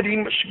how that he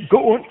must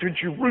go unto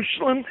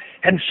Jerusalem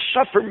and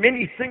suffer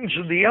many things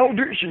of the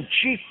elders and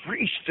chief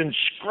priests and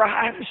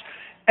scribes,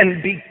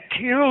 and be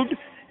killed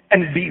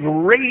and be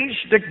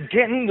raised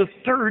again the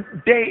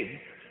third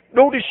day.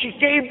 Notice he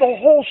gave the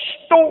whole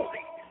story.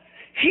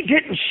 He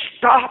didn't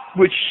stop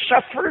with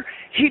suffer.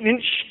 He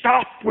didn't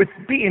stop with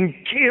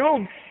being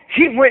killed.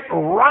 He went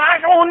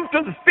right on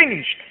to the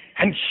finish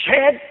and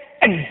said,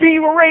 and be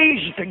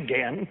raised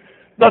again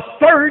the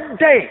third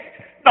day.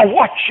 Now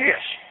watch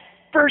this.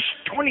 Verse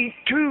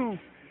 22.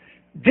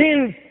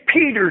 Then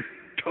Peter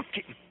took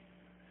him.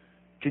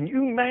 Can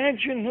you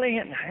imagine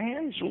laying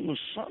hands on the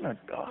Son of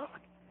God?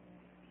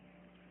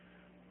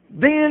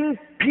 Then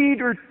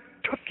Peter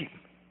took him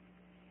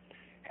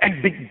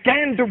and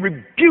began to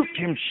rebuke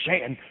him,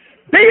 saying,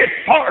 Be it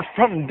far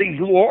from thee,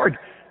 Lord,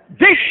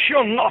 this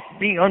shall not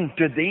be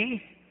unto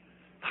thee.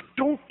 Now,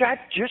 don't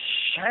that just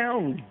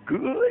sound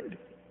good?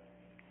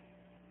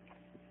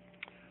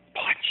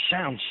 Boy, it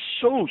sounds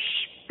so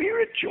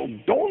spiritual,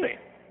 don't it?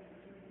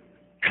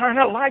 Kind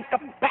of like a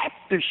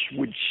Baptist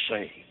would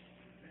say.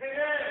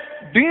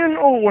 Do you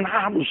know, when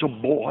I was a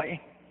boy,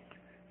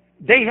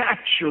 they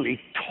actually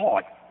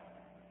taught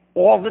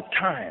all the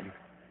time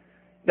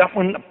that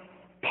when the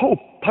Pope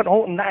put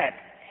on that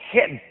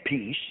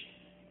headpiece,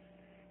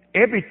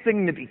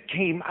 everything that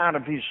came out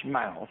of his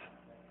mouth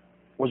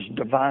was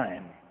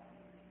divine,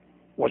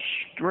 was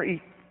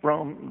straight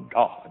from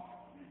God.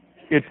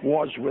 It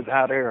was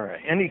without error.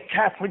 Any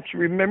Catholics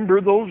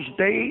remember those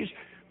days?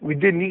 We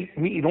didn't eat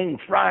meat on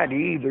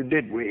Friday either,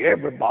 did we?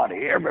 Everybody,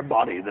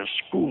 the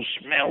school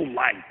smelled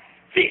like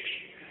fish.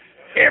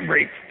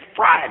 Every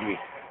Friday,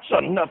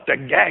 it's enough to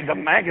gag a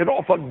maggot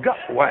off a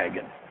gut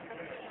wagon.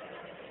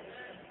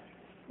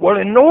 Well,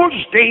 in those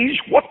days,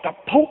 what the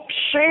Pope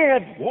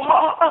said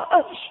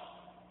was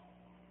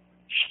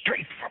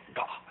straight from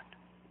God.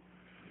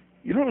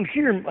 You don't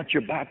hear much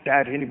about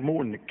that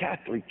anymore in the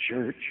Catholic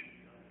Church,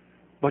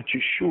 but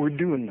you sure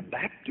do in the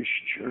Baptist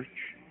Church.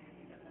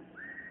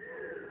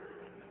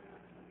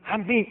 I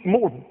mean,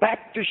 more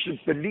Baptists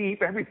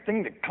believe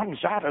everything that comes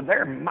out of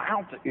their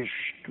mouth is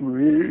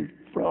straight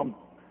from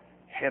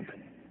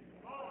heaven.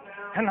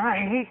 And I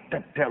hate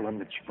to tell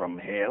them it's from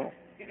hell.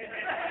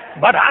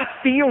 But I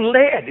feel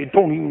led. It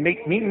don't even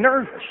make me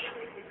nervous.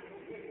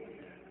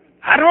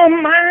 I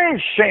don't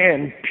mind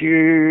saying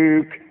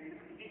puke.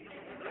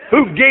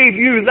 Who gave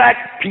you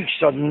that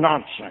piece of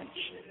nonsense?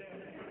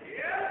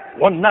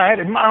 One night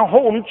in my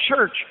home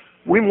church,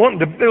 we wanted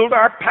to build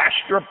our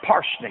pastor a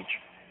parsonage.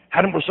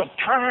 And it was a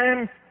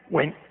time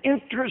when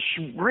interest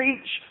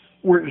rates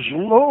were as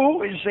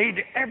low as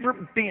they'd ever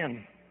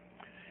been.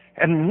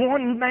 And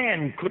one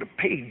man could have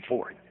paid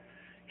for it.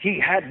 He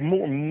had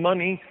more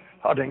money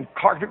than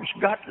Carter's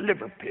got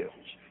liver pills.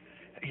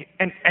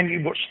 And he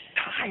was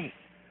tight.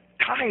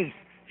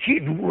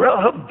 He'd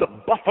rub the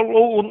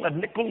buffalo and the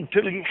nickel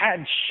until he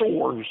had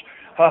sores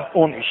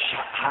on his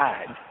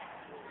hide.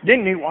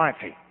 Didn't he,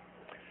 wifey?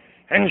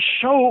 And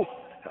so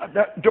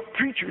the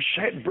preacher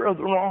said,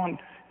 Brother Ron,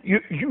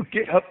 you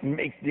get up and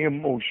make the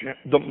motion.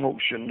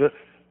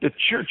 The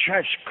church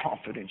has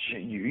confidence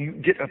in you. You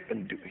get up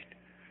and do it.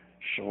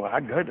 So I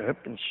got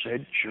up and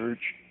said,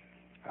 Church,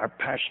 our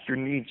pastor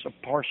needs a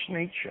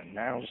parsonage, and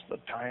now's the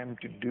time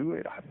to do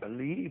it, I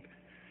believe.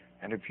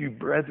 And if you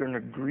brethren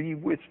agree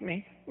with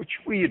me, which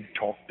we had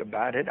talked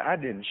about it, I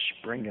didn't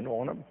spring it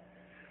on them,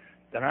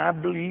 then I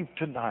believe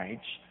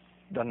tonight's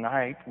the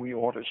night we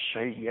ought to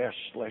say, yes,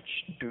 let's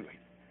do it.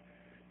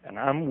 And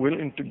I'm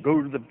willing to go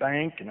to the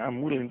bank, and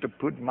I'm willing to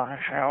put my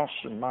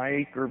house and my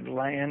acre of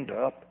land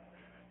up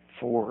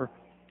for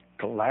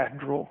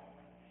collateral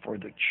for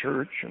the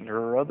church, and there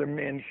are other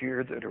men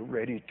here that are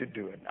ready to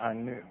do it. I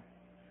knew.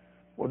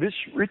 Well, this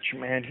rich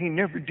man, he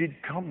never did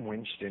come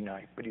Wednesday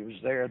night, but he was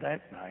there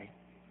that night.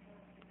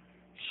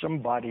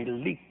 Somebody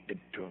leaked it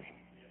to him.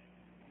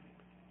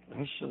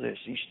 Listen to this.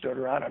 He stood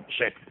right up and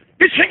said,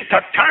 this ain't the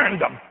time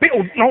to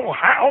build no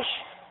house.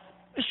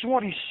 This is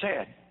what he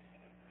said.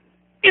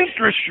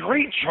 Interest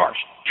rates are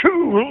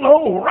too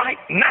low right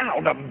now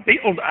to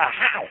build a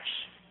house.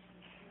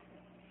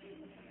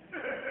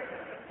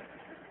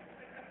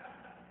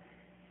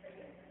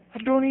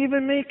 That don't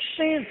even make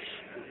sense,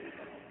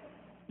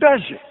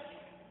 does it?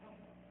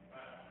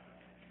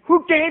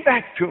 Who gave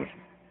that to him?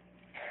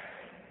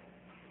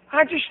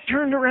 I just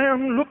turned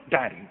around and looked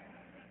at him.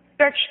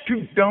 That's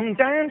too dumb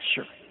to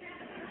answer.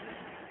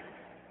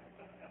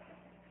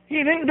 He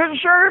didn't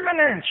deserve an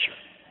answer.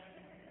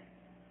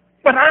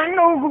 But I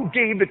know who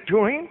gave it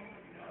to him.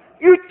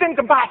 You think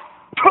about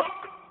took.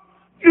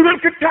 You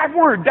look at that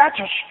word. That's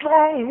a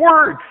strong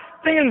word.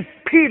 Then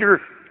Peter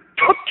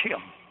took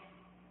him.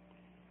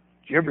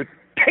 Did you ever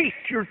take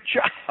your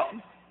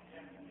child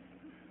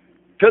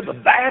to the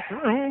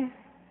bathroom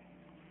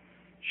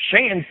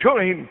saying to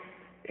him,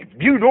 if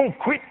you don't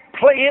quit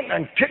playing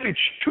until it's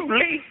too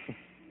late?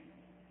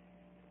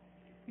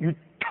 You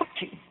took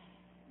him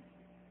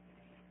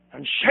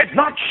and said,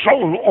 not so,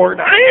 Lord.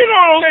 I ain't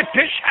going to let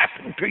this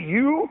happen to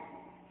you.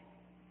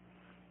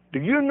 Do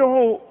you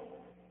know,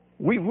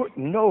 we wouldn't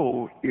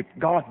know if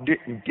God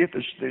didn't give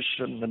us this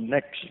in the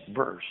next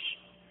verse.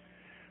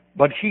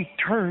 But he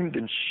turned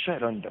and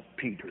said unto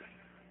Peter,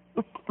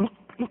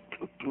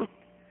 look.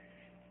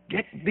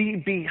 Get thee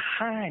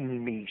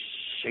behind me,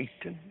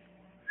 Satan.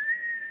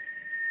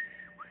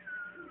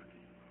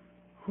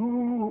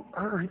 Who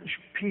urged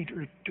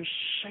Peter to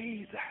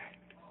say that?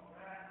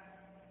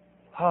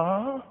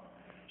 Huh?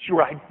 It's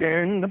right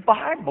there in the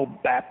Bible,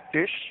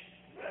 Baptist.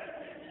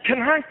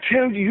 Can I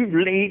tell you,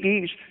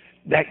 ladies,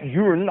 that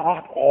you're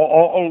not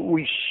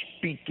always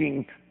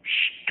speaking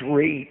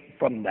straight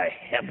from the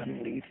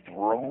heavenly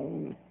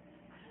throne?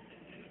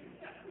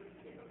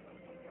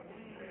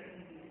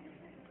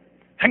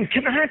 And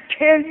can I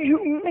tell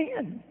you,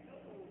 men,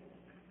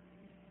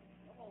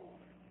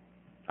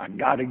 I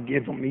got to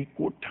give them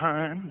equal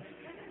time.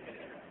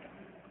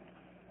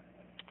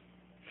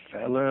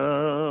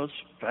 Fellas.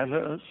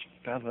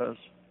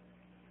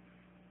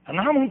 And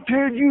I'm going to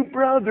tell you,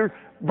 Brother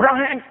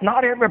Bryant,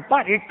 not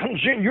everybody comes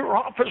in your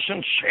office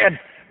and said,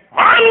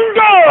 I'm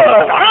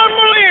good. I'm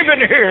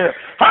leaving here.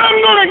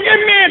 I'm going to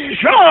give me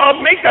a job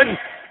making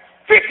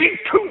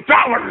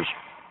 $52 an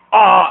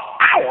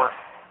hour.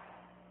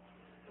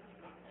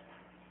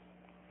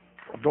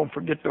 Well, don't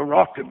forget the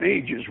Rock of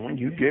Ages when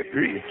you get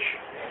rich.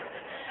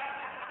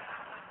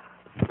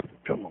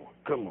 Come on.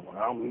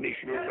 I'll miss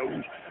your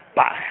nose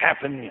by half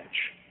an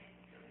inch.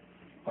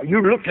 Are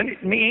you looking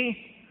at me?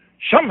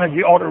 Some of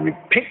you ought to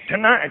repent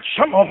tonight.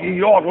 Some of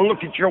you ought to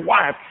look at your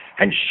wife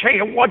and say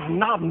it wasn't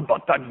nothing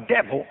but the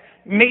devil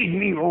made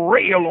me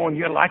rail on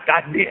you like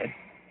I did.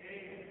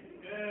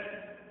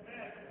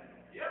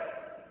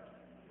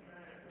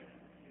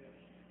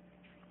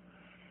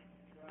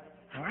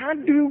 I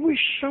do wish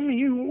some of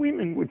you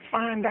women would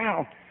find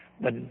out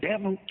the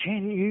devil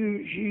can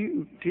use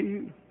you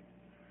too.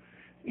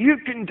 You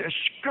can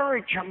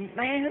discourage a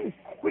man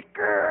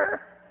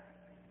quicker.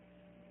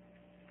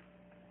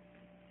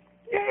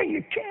 Yeah,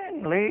 you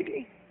can,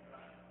 lady.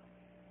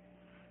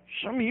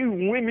 Some of you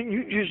women,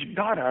 you just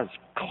got a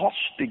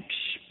caustic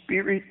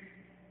spirit.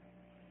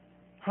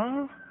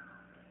 Huh?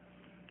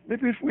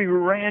 Maybe if we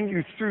ran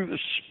you through the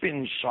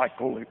spin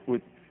cycle, it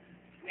would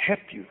help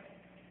you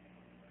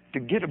to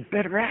get a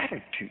better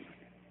attitude,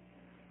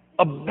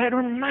 a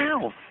better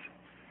mouth.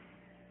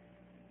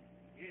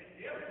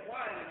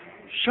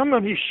 Some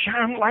of you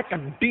sound like a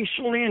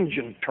diesel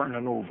engine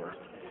turning over.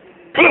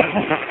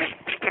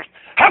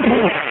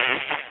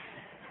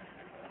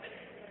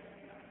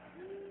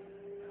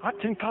 I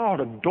think I ought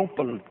to dump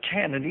a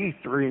can of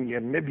ether in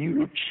you. Maybe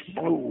you'll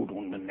explode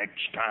on the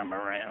next time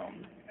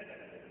around.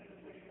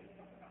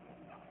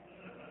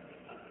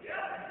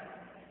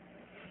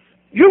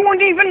 You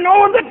wouldn't even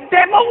know the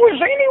devil was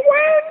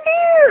anywhere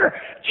near.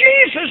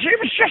 Jesus, it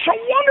was just a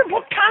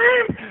wonderful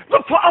time.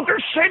 The Father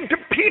said to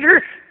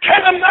Peter,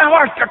 tell him thou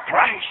art the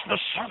Christ, the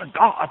Son of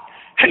God.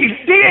 And he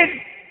did.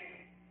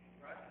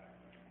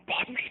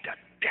 Boy, made the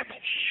devil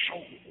so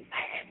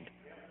mad.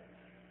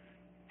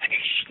 And he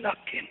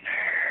snuck in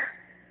there,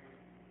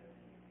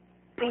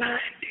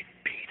 blinded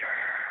Peter.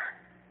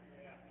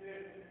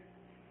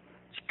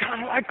 It's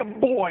kind of like a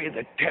boy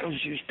that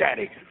tells his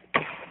daddy,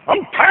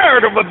 I'm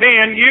tired of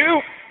obeying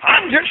you.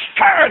 I'm just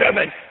tired of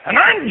it. And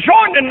I'm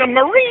joining the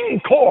Marine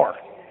Corps.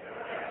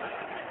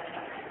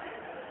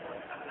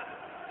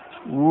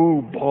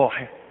 Ooh, boy.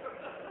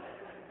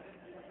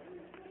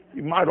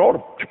 You might ought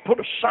to put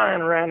a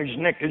sign around his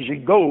neck as he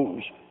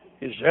goes.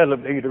 His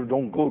elevator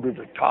don't go to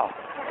the top.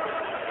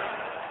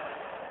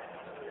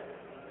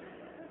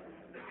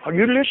 Are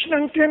you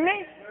listening to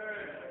me?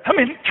 How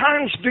many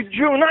times did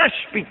you and I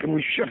speak and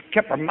we should have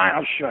kept our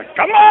mouths shut?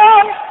 Come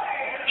on!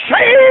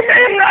 Say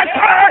amen right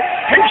there.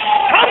 And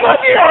some of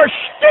you are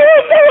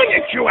still doing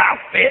it, you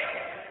outfit.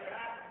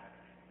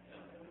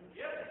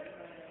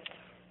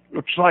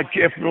 Looks like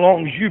as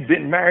long as you've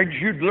been married,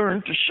 you'd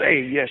learn to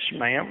say yes,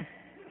 ma'am.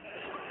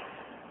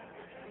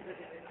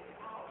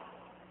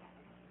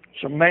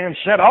 Some man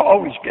said, I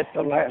always get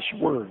the last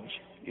words.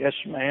 Yes,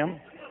 ma'am.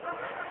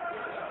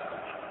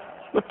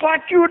 Looked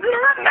like you would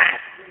learn that.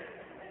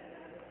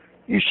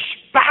 You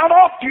spout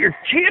off to your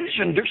kids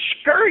and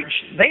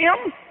discourage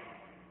them.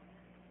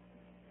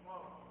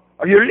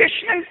 Are you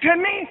listening to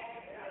me?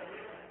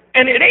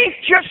 And it ain't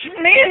just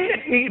men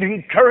that need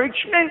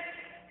encouragement.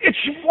 It's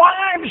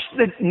wives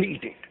that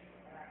need it.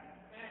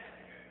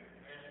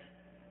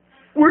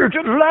 We're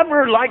to love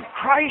her like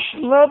Christ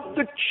loved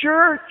the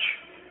church.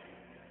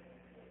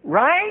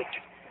 Right?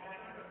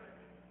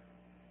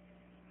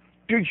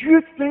 Do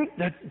you think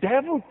the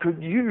devil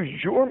could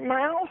use your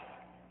mouth?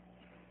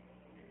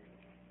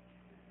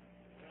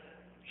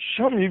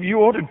 Some of you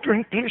ought to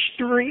drink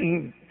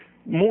Listerine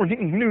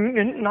morning, noon,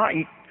 and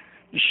night.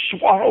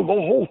 Swallow the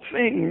whole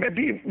thing.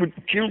 Maybe it would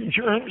kill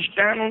germs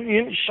down on the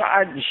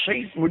inside and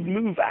Satan would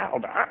move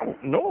out. I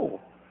don't know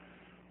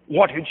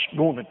what it's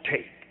going to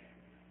take.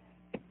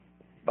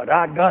 But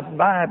I got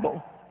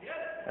Bible.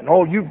 And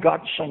all you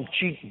got some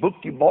cheap book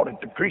you bought at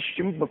the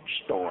Christian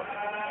bookstore.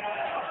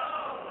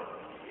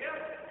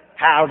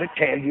 How to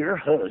tell your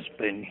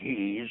husband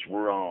he's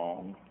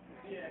wrong.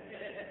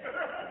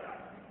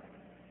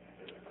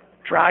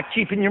 Try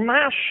keeping your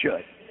mouth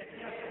shut.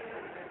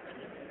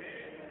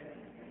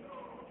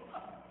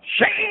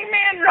 Say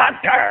amen right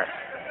there.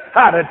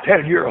 How to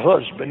tell your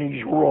husband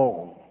he's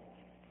wrong.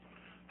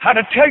 How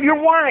to tell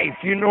your wife,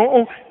 you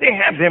know, they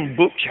have them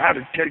books, how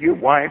to tell your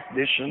wife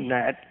this and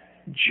that.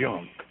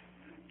 Junk.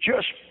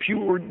 Just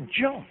pure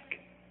junk.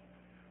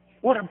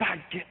 What about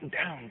getting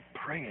down and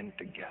praying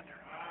together?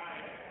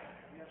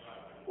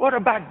 What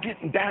about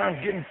getting down,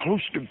 getting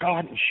close to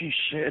God? And she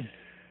said,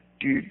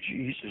 Dear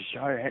Jesus,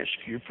 I ask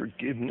your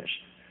forgiveness.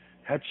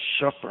 That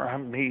supper I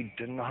made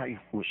tonight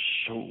was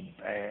so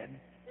bad.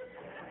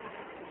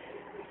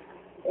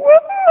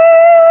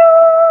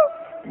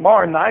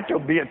 Tomorrow night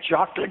there'll be a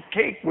chocolate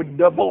cake with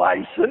double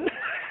icing.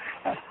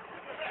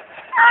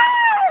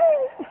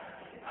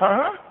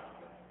 Huh?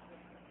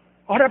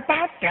 What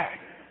about that?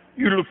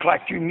 You look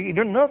like you need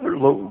another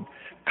load.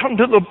 Come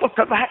to the book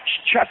of Acts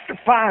chapter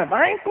 5.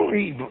 I ain't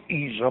going to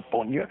ease up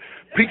on you.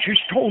 Preachers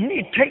told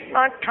me to take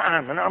my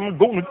time, and I'm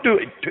going to do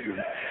it too.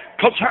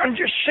 Because I'm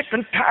just sick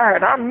and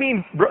tired. I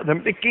mean, Brother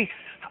Mickey,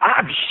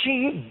 I've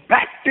seen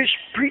Baptist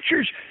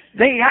preachers,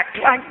 they act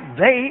like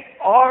they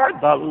are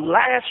the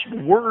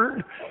last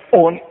word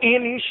on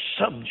any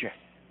subject.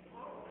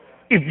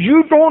 If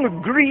you don't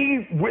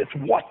agree with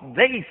what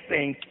they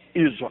think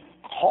is a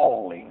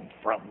calling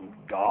from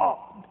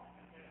God,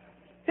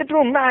 it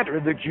don't matter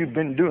that you've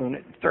been doing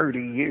it 30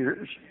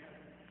 years.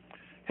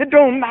 It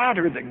don't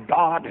matter that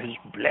God has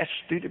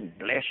blessed it and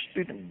blessed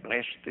it and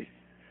blessed it.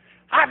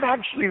 I've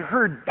actually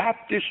heard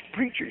Baptist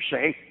preachers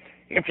say,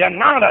 if you're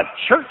not a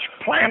church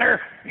planter,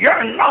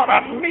 you're not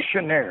a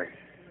missionary.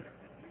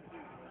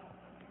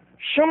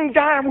 Some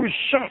guy was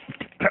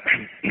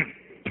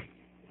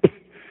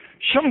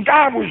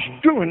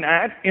doing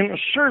that in a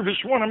service,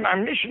 one of my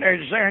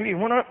missionaries there, and he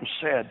went up and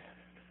said,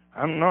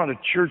 I'm not a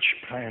church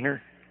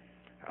planter.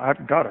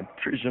 I've got a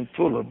prison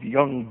full of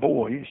young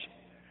boys,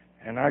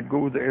 and I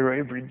go there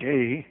every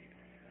day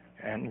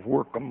and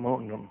work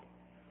among them.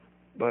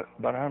 But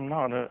I'm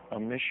not a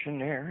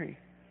missionary.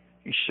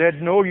 He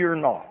said, no, you're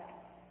not.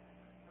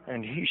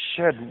 And he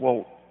said,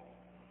 well,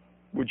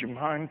 would you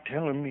mind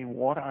telling me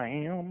what I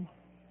am?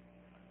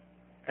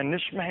 And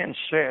this man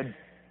said,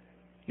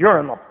 you're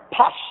an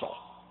apostle.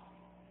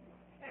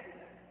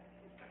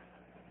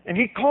 And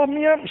he called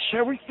me up and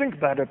said, what do you think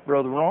about it,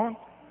 Brother Ron?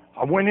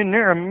 I went in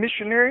there a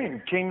missionary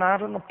and came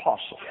out an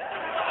apostle.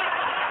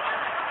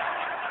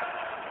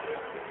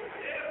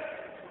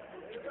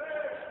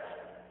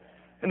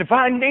 And if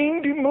I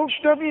named him, most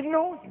of you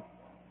know him.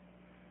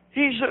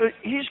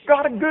 He's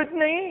got a good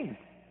name.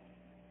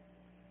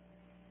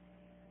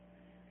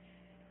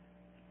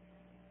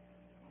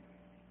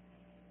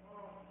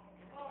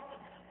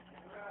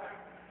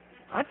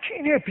 I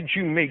can't help it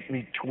you make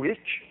me twitch.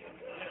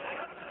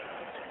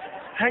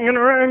 Hanging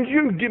around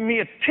you give me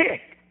a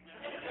tick.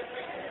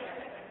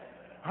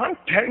 I'm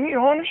telling you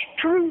honest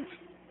truth.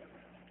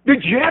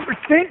 Did you ever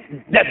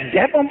think the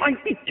devil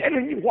might be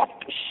telling you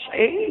what to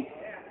say?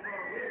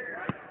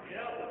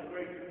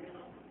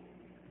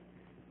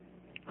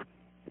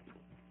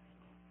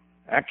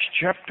 Acts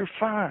chapter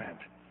 5.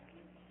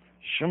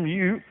 Some of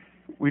you,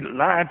 we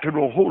lie to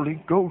the Holy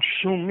Ghost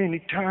so many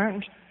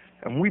times,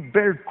 and we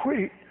better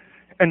quit.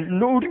 And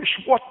notice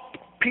what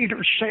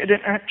Peter said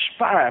in Acts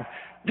 5.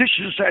 This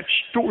is that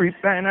story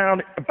found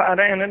out about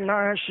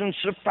Ananias and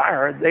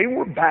Sapphira. They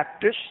were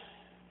Baptists.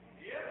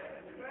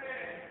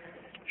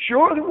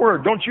 Sure they were.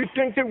 Don't you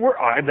think they were?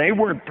 They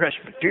weren't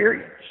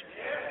Presbyterians.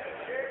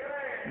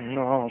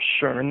 No,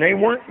 sir. And they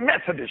weren't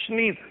Methodists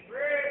neither.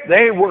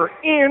 They were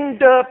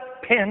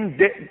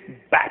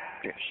independent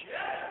Baptists.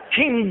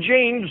 King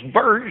James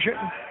Version.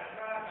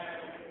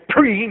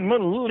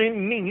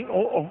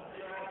 Premillennial.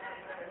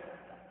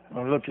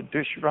 Now look at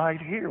this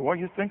right here. What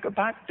do you think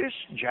about this,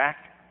 Jack?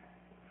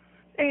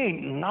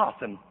 Ain't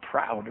nothing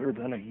prouder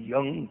than a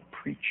young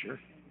preacher.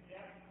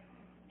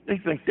 They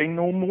think they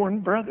know more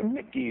than Brother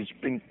Mickey. He's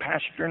been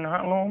pastoring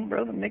how long,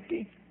 Brother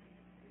Mickey?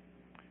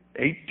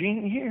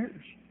 18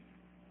 years.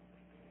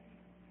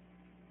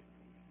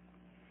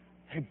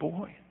 Hey,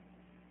 boy,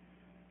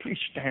 please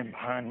stand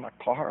behind my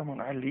car when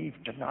I leave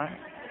tonight.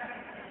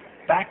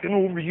 Backing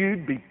over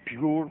you'd be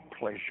pure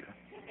pleasure.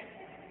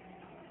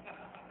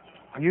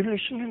 Are you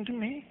listening to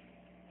me?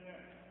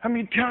 How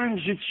many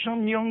times did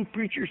some young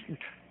preachers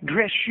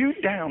dress you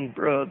down,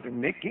 Brother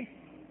Mickey?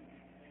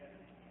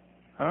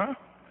 Huh?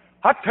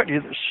 I'll tell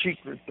you the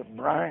secret to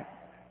Brian.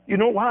 You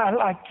know why I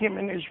like him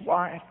and his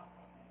wife?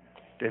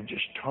 They've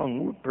just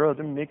hung with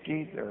Brother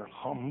Mickey. They're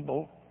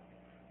humble.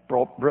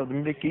 Brought Brother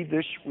Mickey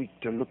this week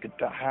to look at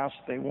the house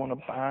they want to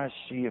buy,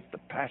 see if the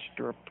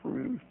pastor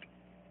approved.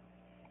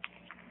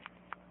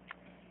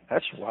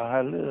 That's why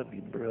I love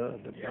you,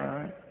 Brother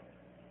Brian.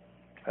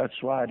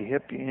 That's why I'd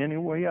help you any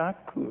way I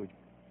could.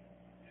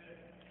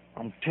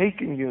 I'm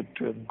taking you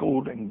to a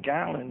Golden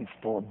Gallon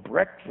for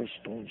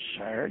breakfast on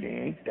Saturday.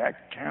 Ain't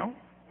that count?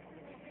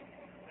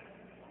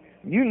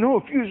 You know,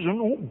 if you was an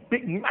old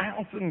big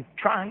mouth and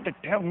trying to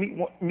tell me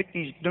what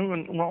Mickey's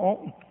doing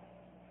wrong,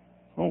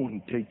 I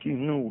wouldn't take you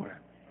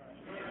nowhere.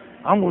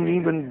 I wouldn't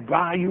even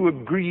buy you a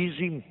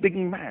greasy Big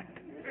Mac.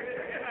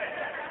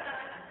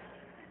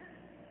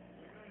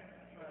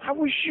 I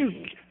wish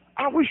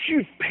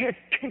you'd pay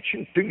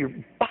attention to your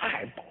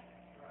Bible.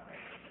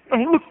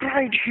 And look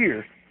right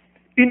here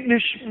in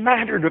this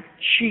matter of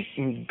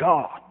cheating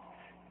God.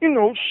 You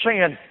know,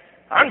 saying,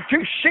 I'm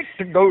too sick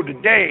to go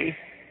today,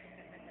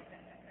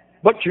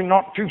 but you're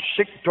not too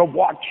sick to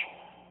watch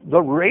the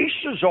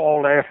races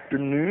all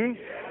afternoon.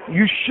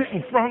 You sit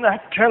in front of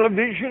that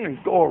television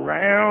and go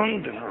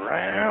around and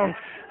around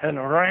and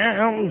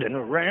around and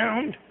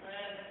around.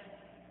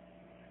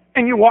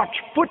 And you watch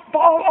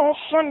football all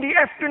Sunday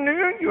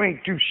afternoon. You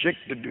ain't too sick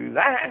to do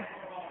that.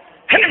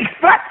 And in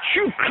fact,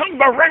 you come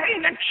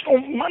around next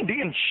on Monday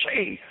and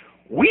say,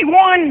 we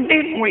won,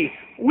 didn't we?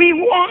 We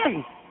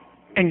won.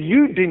 And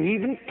you didn't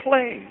even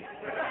play.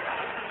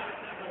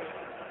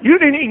 You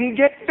didn't even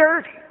get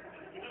dirty.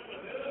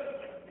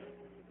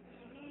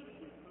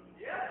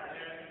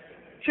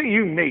 See,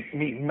 you make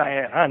me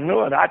mad. I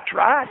know it. I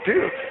try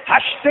to.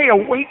 I stay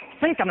awake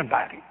thinking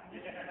about it.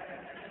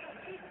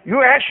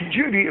 You ask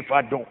Judy if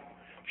I don't.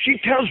 She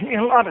tells me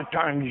a lot of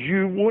times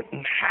you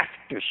wouldn't have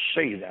to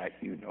say that,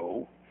 you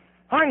know.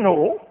 I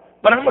know,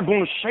 but I'm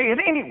going to say it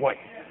anyway,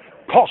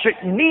 because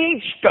it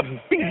needs to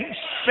be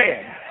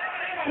said.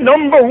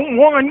 Number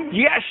one,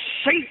 yes,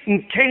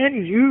 Satan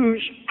can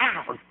use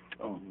our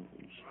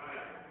tongues.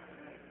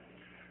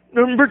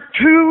 Number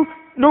two,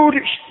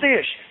 notice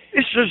this.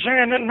 This is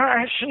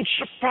Ananias and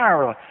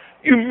Sapphira.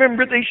 You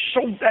remember they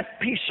sold that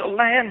piece of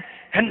land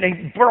and they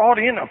brought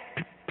in a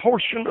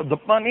portion of the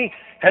money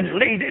and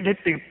laid it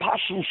at the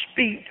apostles'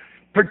 feet,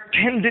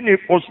 pretending it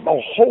was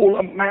the whole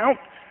amount.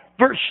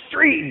 Verse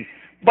 3,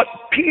 but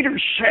Peter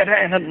said,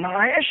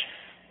 Ananias,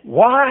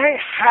 why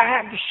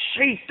hath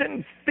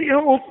Satan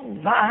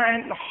filled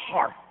thine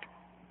heart?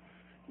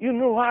 You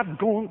know, I've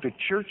gone to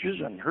churches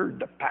and heard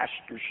the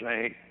pastor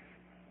say,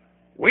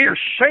 we're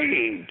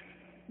saved.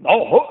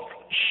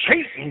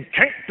 Satan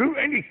can't do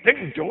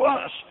anything to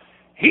us.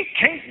 He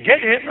can't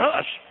get in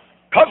us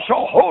because the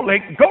Holy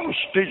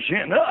Ghost is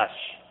in us.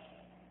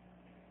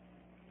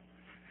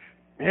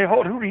 They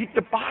ought to read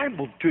the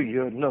Bible to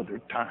you another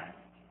time.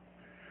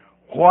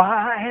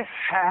 Why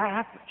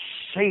hath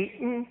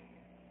Satan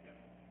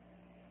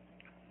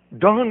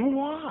done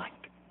what?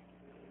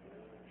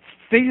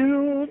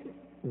 Filled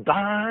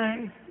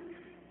thine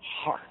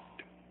heart.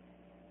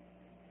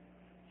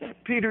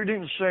 Peter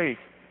didn't say,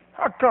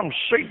 how come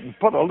Satan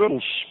put a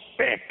little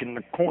speck in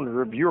the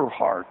corner of your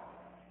heart?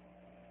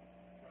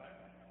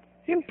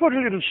 He didn't put a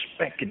little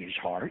speck in his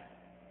heart.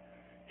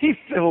 He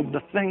filled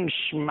the thing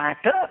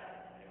smack up.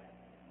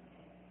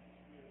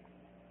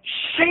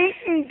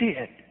 Satan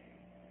did.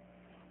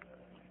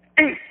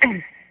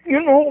 And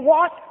you know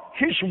what?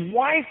 his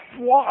wife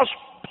was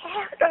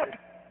pardoned.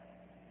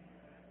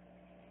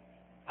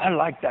 I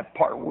like that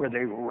part where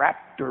they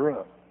wrapped her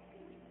up,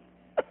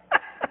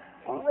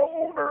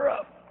 rolled her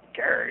up,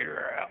 carried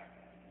her out.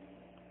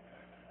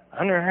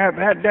 I never have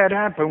had that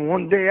happen.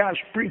 One day I was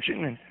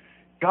preaching and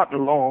got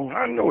along.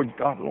 I know it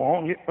got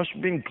along. It must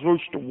have been close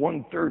to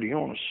 1:30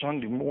 on a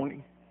Sunday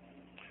morning.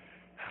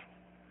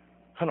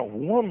 And a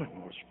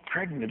woman was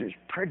pregnant as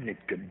pregnant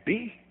could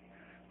be.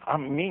 I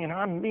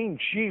mean,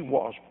 she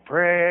was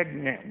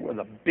pregnant with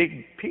a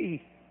big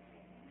P.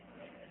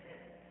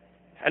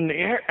 And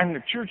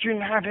the church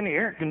didn't have any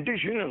air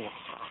conditioning. It was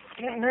hot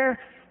in there,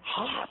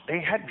 hot.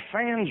 They had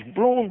fans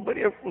blowing, but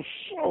it was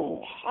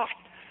so hot.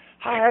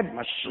 I had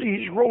my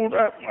sleeves rolled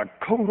up, my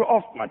coat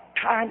off, my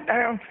tie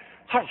down.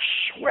 I was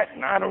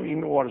sweating. I don't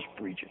even know what I was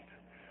preaching.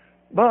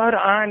 But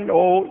I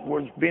know it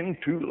was been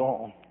too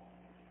long.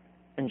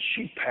 And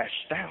she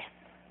passed out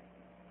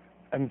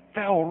and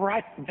fell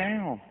right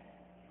down.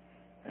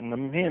 And the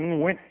men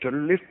went to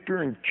lift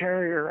her and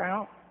carry her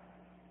out,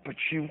 but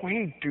she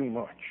weighed too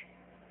much.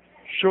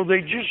 So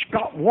they just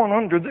got one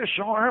under this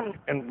arm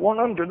and one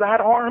under that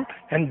arm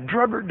and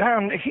drug her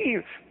down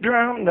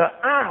the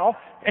aisle,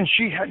 and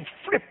she had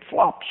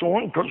flip-flops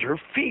on because her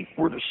feet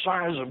were the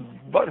size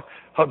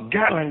of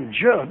gallon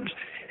jugs,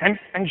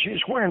 and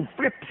she's wearing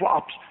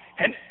flip-flops.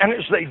 And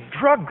as they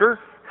drug her,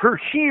 her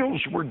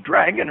heels were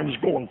dragging and was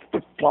going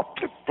flip-flop,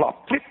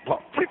 flip-flop,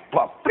 flip-flop,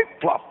 flip-flop,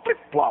 flip-flop,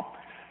 flip-flop,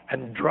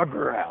 and drug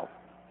her out.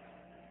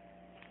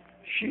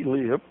 She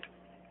lived.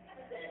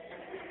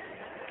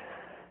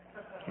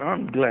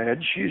 I'm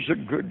glad. She's a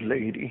good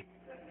lady.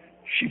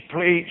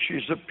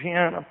 She's a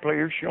piano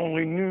player. She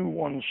only knew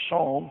one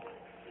song,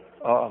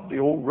 the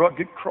old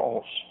Rugged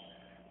Cross.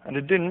 And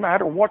it didn't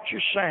matter what you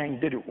sang,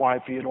 did it,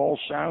 wifey? It all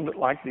sounded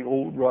like the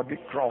old Rugged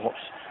Cross.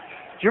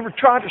 Did you ever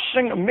try to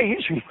sing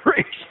Amazing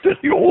Grace to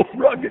the old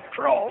Rugged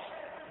Cross?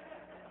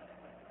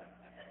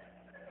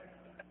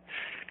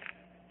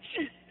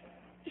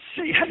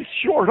 She had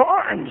short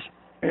arms,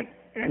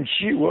 and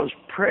she was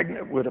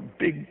pregnant with a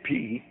big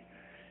P.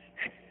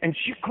 And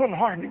she couldn't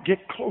hardly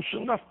get close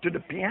enough to the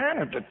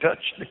piano to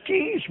touch the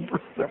keys,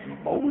 Brother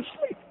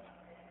Mosley.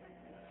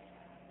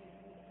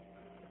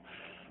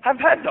 I've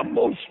had the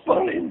most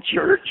fun in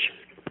church.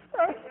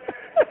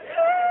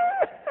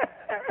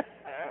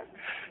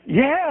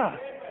 Yeah.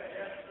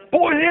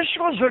 Boy, this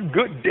was a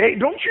good day.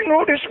 Don't you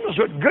know this was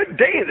a good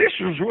day? This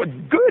was a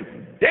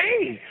good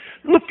day.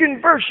 Look in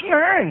verse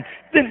 9.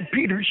 Then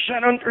Peter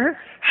said unto her,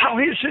 How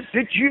is it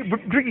that you have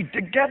agreed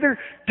together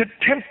to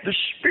tempt the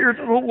Spirit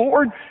of the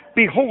Lord?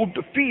 Behold,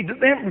 the feet of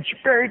them which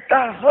buried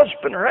thy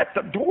husband are at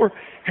the door,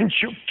 and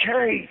shall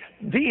carry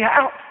thee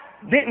out.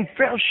 Then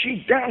fell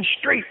she down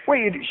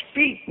straightway at his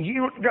feet, and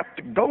yielded up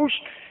the ghost.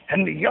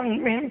 And the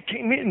young men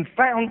came in and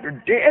found her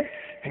dead,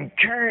 and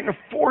carrying her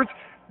forth,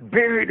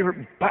 buried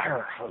her by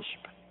her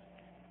husband.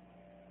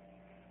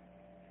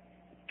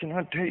 Can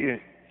I tell you,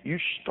 you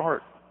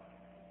start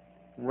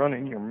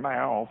running your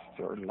mouth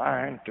or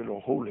lying to the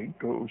Holy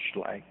Ghost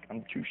like,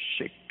 I'm too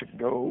sick to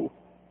go.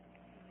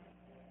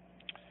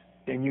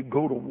 Then you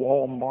go to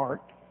Walmart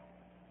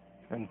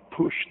and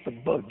push the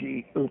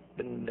buggy up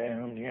and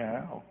down the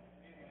aisle.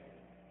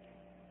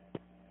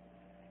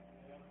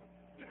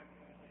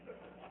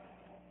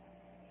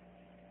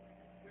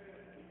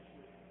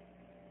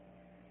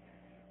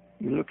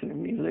 You looking at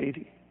me,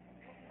 lady?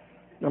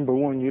 Number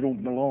one, you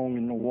don't belong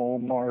in the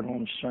Walmart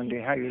on Sunday.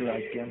 How you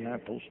like them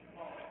apples?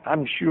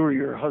 I'm sure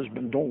your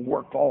husband don't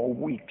work all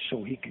week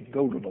so he could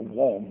go to the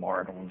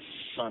Walmart on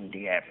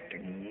Sunday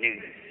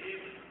afternoon.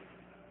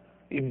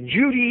 If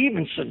Judy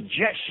even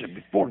suggested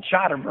before it's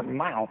out of her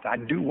mouth,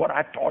 I'd do what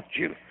I taught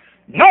you.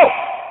 No!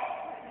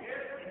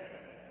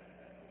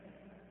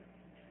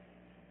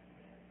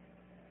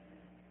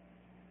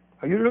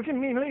 Are you looking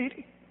at me,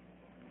 lady?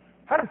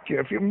 I don't care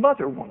if your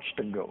mother wants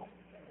to go.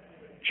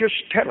 Just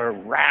tell her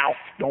Ralph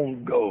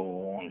don't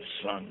go on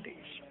Sundays.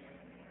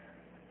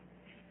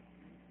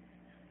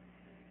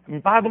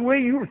 And by the way,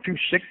 you were too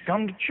sick to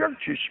come to church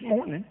this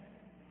morning.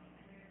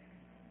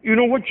 You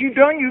know what you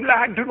done? You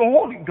lied to the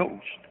Holy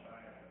Ghost.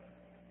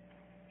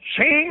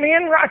 Say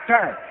amen right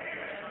there.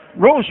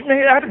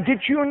 Rosemary, that'll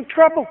get you in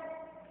trouble.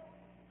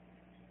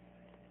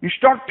 You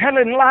start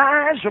telling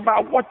lies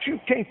about what you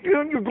can't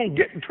do, you're going to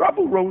get in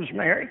trouble,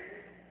 Rosemary.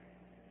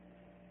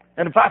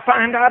 And if I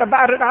find out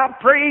about it, I'll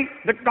pray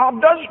that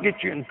God does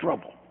get you in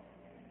trouble.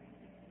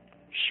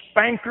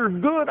 Spank her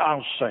good,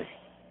 I'll say.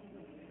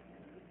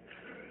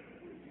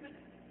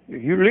 Are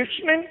you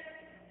listening?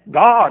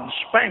 God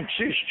spanks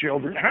His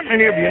children. How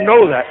many of you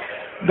know that?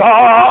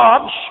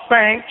 God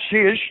spanks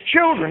His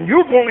children.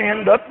 You're going to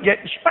end up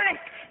getting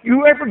spanked.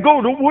 You ever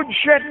go to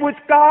woodshed with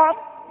God?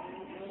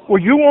 Well,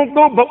 you won't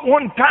go but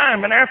one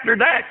time, and after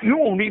that, you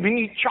won't even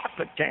eat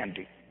chocolate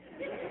candy.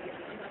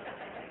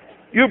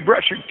 You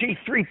brush your teeth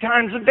 3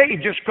 times a day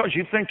just because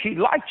you think He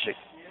likes it.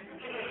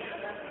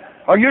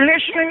 Are you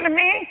listening to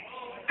me?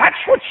 That's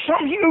what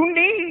some of you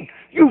need.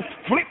 You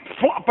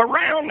flip-flop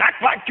around,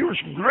 act like you're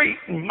great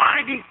and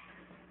mighty.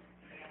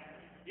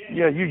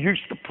 Yeah, you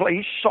used to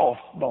play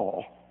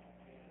softball.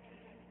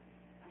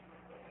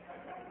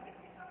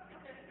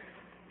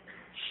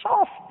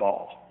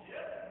 softball.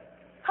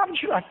 How would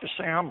you like to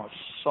say I'm a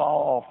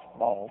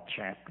softball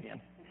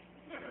champion?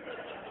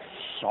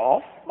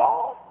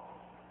 Softball?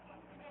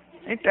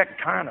 Ain't that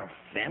kind of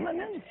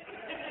feminine?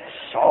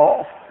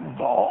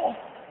 Softball?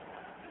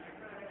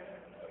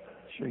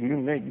 So you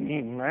make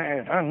me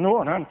mad. I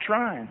know it. I'm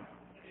trying.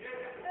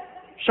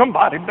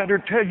 Somebody better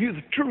tell you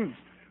the truth.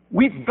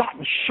 We've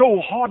gotten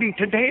so haughty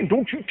today, and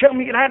don't you tell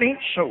me that ain't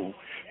so.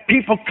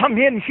 People come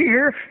in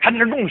here, and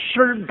they're going to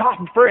serve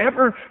God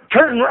forever,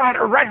 turn right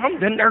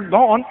around, and they're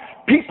gone.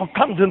 People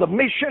come to the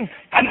mission,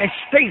 and they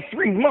stay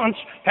 3 months,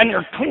 and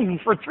they're clean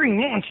for 3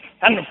 months,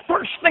 and the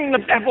first thing the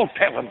devil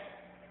tell them,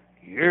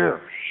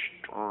 you're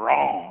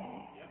strong.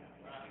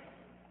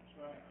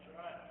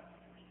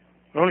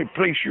 The only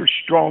place you're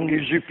strong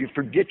is if you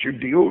forget your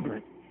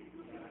deodorant.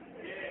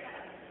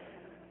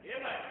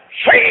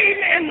 Say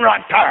amen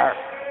right there.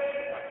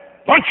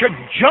 Bunch of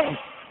junk.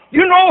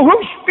 You know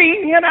who's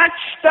feeding you that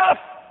stuff?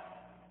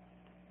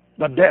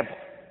 The devil.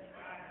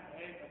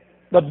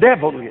 The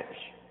devil is.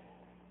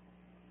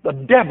 The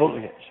devil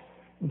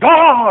is.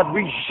 God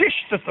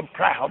resisteth the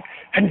proud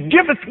and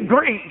giveth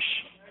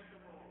grace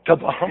to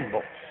the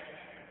humble.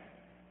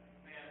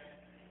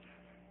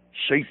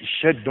 Satan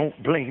said,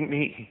 don't blame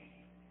me.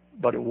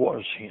 But it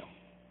was him.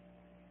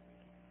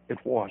 It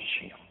was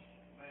him.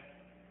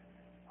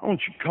 I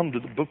want you to come to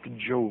the book of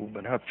Job,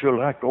 and I feel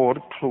like I ought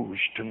to close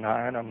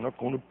tonight. I'm not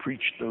going to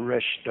preach the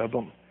rest of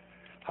them.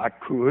 I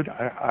could.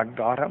 I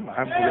got them.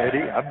 I'm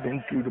ready. I've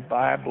been through the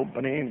Bible,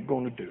 but I ain't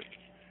going to do it.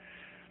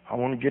 I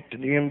want to get to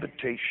the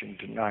invitation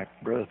tonight,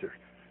 brother.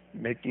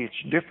 Maybe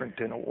it's different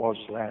than it was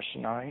last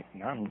night,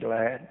 and I'm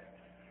glad.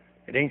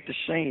 It ain't the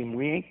same.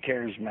 We ain't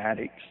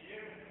charismatics.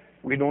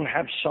 We don't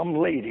have some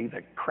lady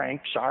that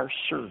cranks our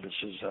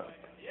services up.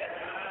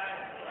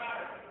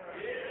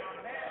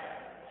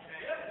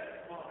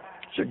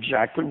 It's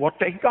exactly what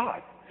they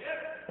got.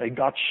 They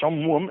got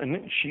some woman,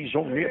 and she's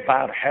only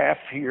about half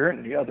here,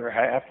 and the other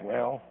half,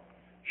 well,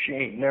 she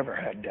ain't never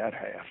had that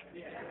half.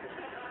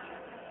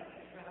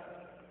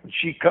 And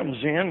she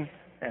comes in,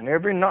 and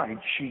every night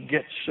she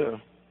gets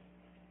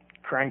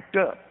cranked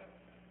up.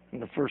 And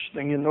the first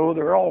thing you know,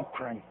 they're all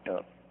cranked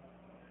up.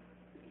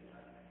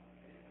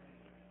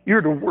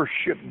 You're to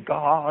worship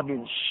God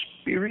in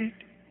spirit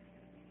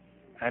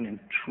and in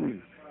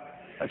truth.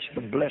 That's the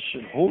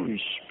blessed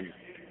Holy Spirit.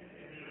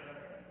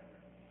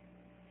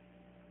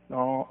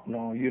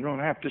 No, you don't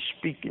have to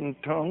speak in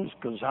tongues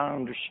because I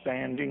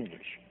understand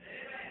English.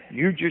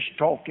 You just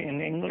talk in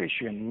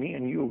English and me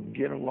and you will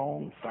get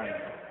along fine.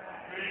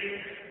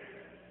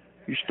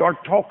 You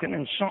start talking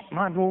in something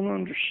I don't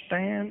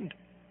understand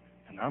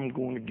and I'm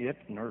going to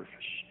get nervous.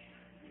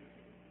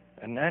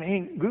 And that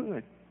ain't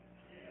good.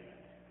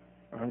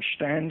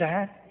 Understand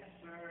that?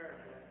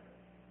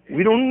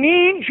 We don't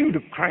need you to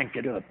crank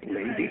it up,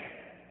 lady.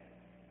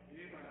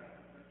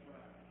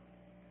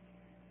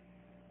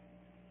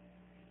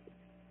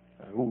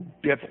 The old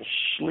devil's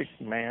slick,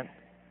 man.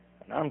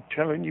 And I'm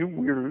telling you,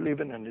 we're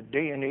living in a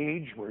day and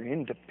age where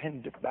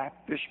independent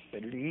Baptists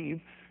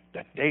believe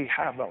that they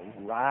have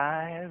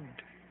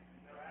arrived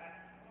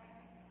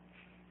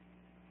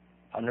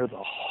under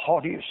the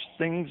haughtiest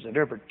things that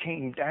ever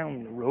came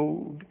down the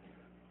road.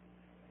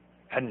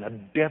 And the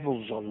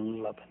devil's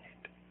a-loving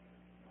it.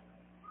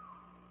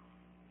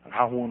 And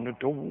I wanted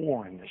to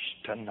warn us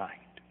tonight.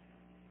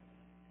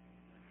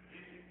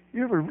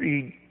 You ever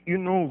read,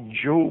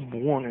 Job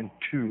 1 and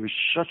 2 is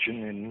such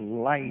an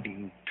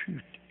enlightening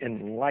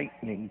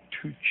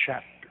two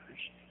chapters.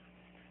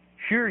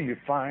 Here you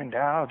find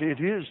out it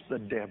is the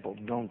devil,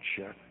 don't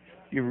you?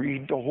 You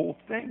read the whole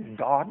thing.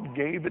 God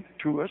gave it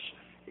to us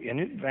in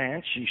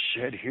advance. He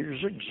said,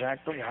 here's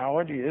exactly how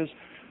it is.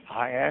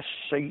 I asked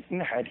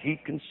Satan, had he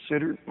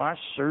considered my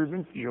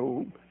servant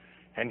Job?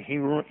 And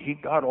he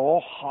got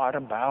all hot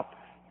about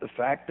the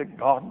fact that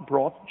God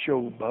brought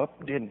Job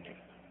up, didn't he?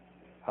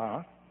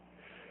 Huh?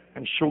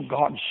 And so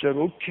God said,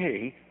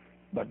 okay,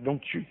 but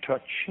don't you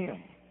touch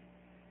him.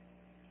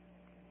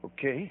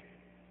 Okay?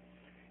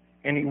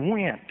 And he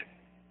went.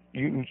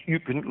 You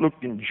can look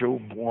in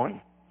Job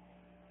 1.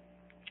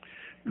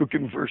 Look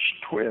in verse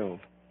 12.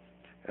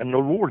 And the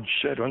Lord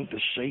said unto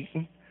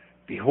Satan,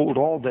 behold,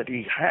 all that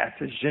he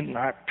hath is in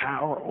thy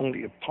power,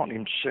 only upon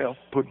himself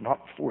put not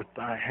forth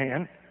thy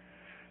hand.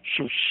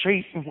 So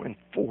Satan went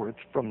forth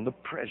from the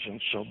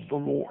presence of the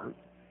Lord.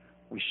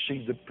 We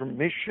see the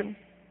permission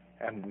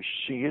and we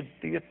see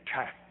the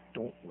attack,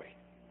 don't we?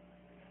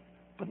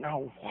 But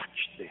now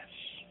watch this.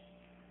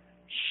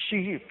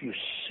 See if you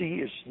see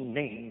his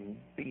name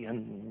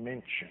being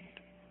mentioned.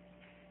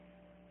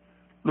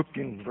 Look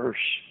in verse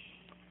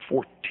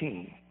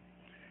 14.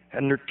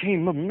 And there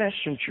came a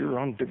messenger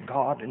unto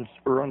God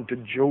or unto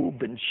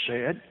Job and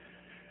said,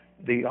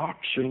 the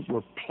oxen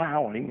were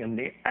plowing and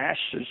the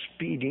asses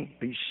feeding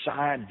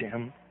beside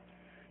them,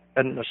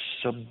 and the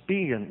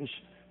Sabaeans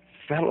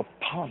fell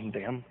upon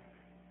them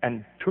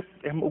and took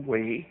them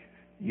away.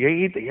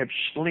 Yea, they have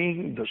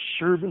slain the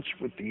servants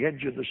with the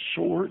edge of the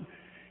sword,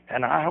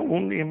 and I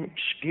only am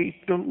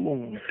escaped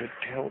alone to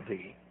tell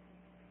thee.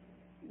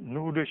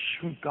 Notice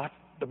who got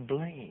the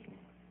blame.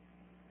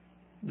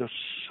 the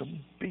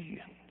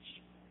Sabaeans.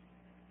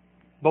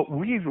 But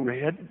we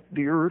read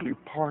the early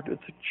part of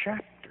the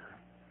chapter.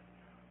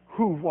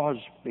 Who was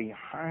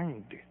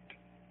behind it?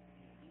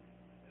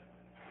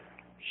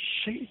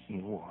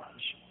 Satan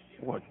was,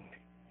 wasn't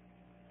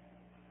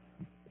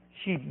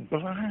he? He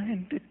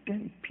blinded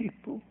them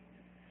people,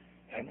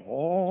 and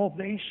all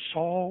they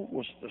saw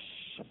was the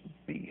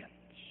Sabaeans.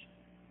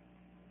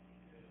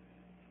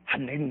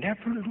 And they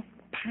never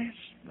looked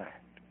past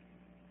that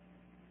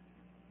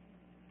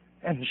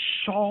and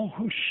saw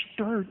who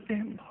stirred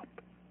them up.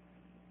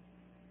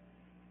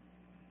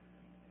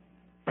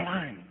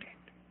 Blinded.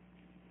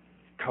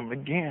 Come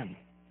again.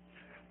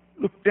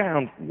 Look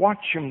down.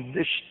 Watch him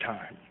this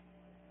time.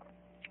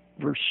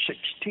 Verse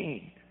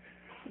 16.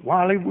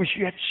 While he was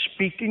yet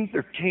speaking,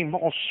 there came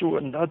also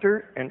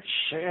another and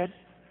said,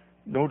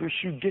 notice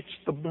who gets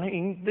the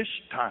blame this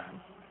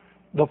time.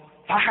 The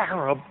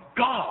fire of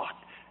God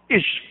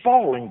is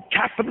falling,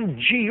 capital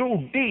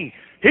G-O-D.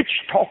 It's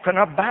talking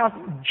about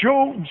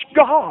Job's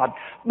God,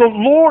 the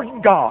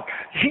Lord God.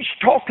 He's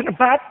talking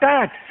about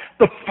that.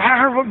 The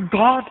fire of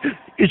God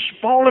is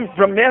falling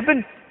from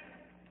heaven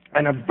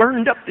and have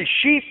burned up the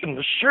sheep and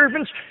the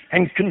servants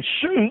and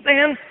consumed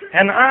them,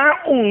 and I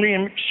only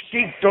am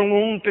escaped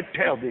alone to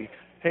tell thee.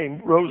 Hey,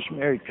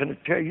 Rosemary, can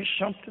I tell you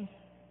something?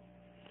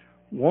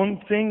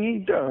 One thing he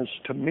does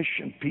to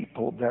mission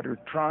people that are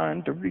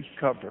trying to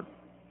recover,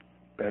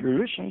 better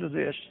listen to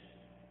this,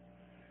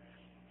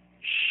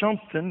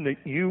 something that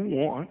you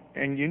want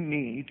and you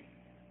need,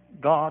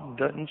 God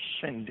doesn't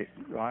send it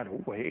right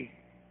away.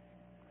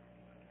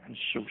 And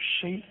so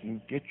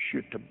Satan gets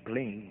you to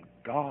blame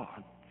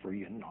God for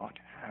you not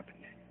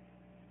having it.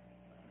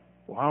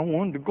 Well, I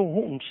wanted to go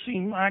home and see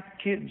my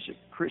kids at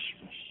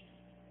Christmas.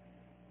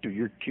 Do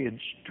your kids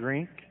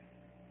drink?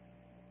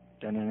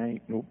 Then it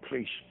ain't no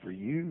place for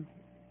you.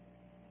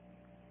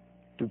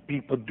 Do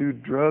people do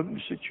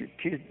drugs at your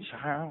kid's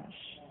house?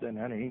 Then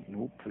that ain't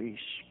no place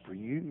for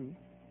you.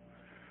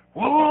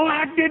 Well,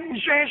 I didn't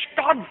ask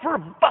God for a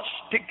bus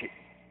ticket.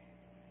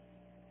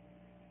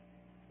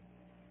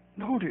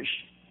 Notice,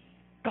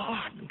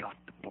 God got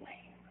the blame.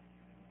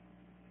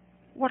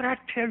 What I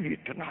tell you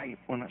tonight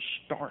when I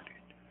started,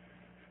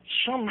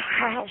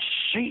 somehow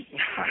Satan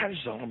has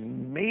an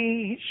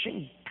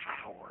amazing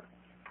power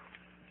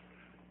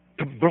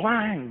to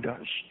blind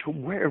us to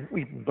where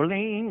we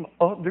blame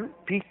other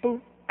people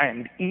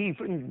and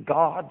even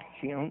God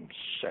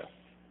himself.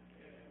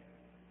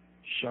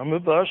 Some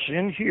of us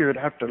in here would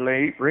have to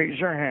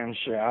raise our hands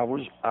and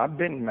say, I've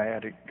been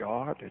mad at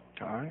God at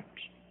times.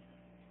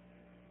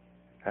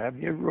 Have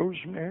you,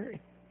 Rosemary?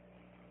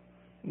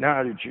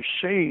 Now that you're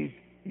saved,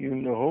 you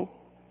know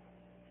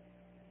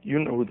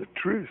the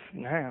truth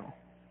now.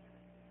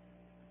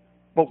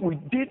 But we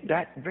did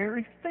that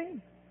very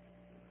thing.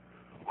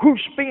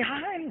 Who's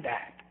behind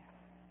that?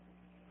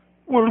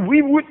 Well,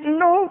 we wouldn't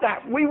know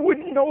that. We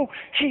wouldn't know.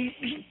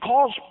 He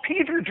caused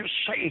Peter to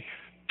say,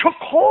 took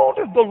hold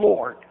of the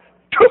Lord,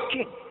 took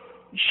him,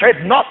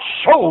 said, not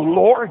so,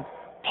 Lord.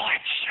 Boy,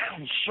 it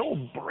sounds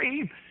so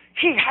brave.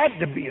 He had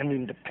to be an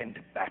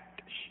independent Baptist.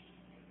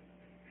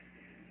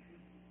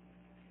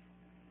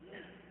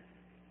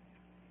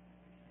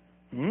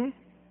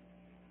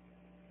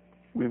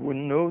 We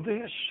wouldn't know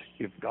this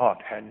if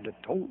God hadn't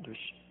told us.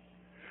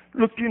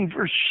 Look in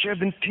verse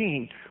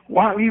 17.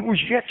 While he was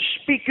yet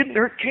speaking,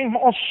 there came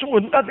also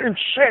another and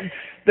said,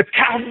 the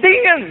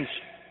Chaldeans.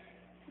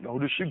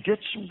 Notice who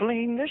gets the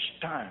blame this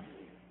time.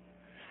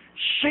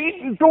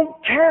 Satan don't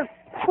care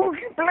who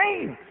you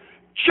blame,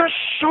 just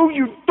so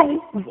you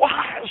don't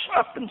wise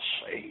up and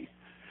say,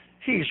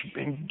 he's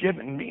been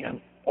giving me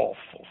an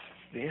awful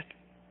fit.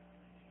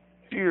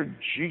 Dear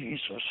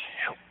Jesus,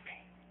 help me.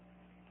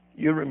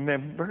 You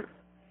remember,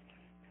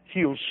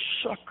 he'll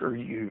succor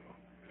you,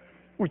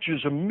 which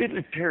is a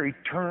military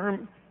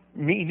term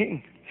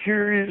meaning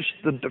here is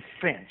the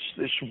defense.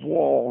 This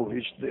wall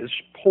is this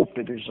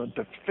pulpit is a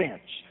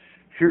defense.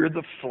 Here are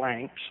the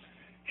flanks.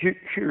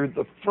 Here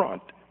the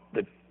front,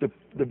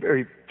 the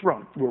very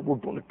front where we're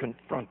going to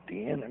confront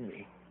the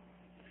enemy.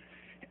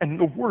 And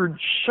the word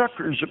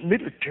succor is a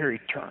military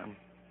term.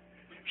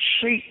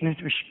 Satan and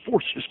his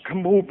forces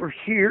come over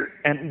here,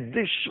 and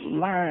this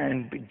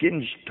line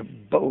begins to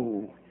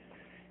bow.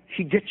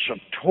 He gets a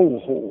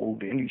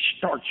toehold, and he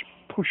starts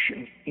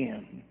pushing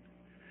in.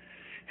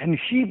 And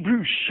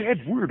Hebrews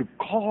said we're to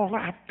call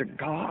out to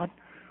God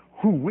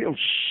who will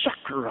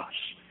succor us.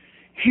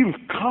 He'll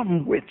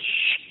come with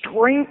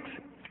strength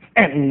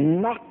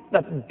and knock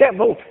the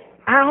devil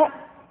out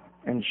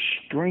and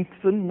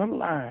strengthen the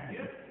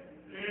line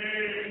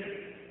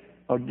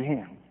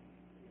again.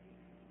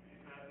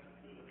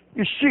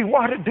 You see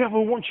why the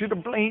devil wants you to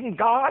blame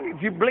God?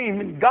 If you're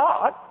blaming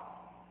God,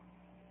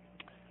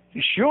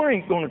 you sure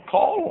ain't going to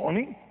call on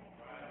him,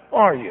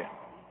 are you?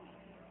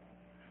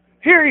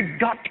 Here he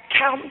got the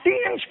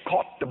Chaldeans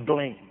caught to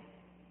blame.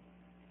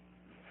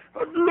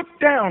 Look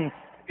down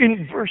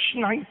in verse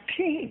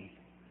 19.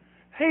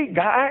 Hey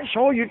guys,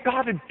 all you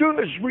got to do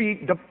is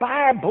read the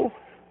Bible.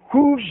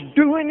 Who's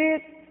doing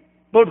it?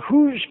 But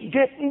who's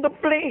getting the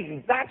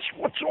blame? That's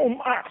what's on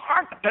my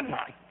heart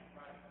tonight.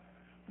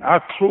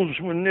 I'll close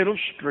with an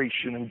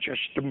illustration in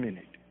just a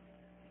minute.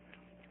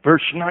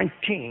 Verse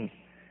 19.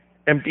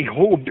 And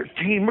behold, there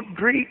came a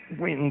great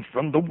wind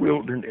from the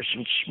wilderness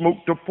and smote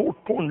the four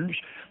corners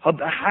of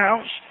the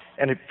house,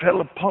 and it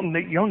fell upon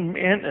the young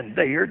men, and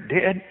they are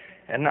dead.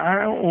 And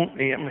I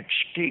only am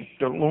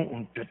escaped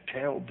alone to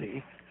tell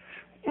thee.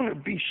 Wouldn't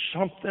it be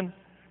something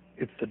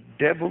if the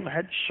devil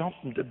had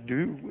something to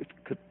do with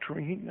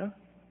Katrina?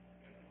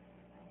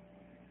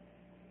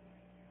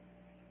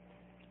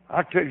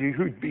 I tell you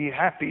who'd be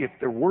happy if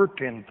there were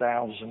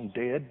 10,000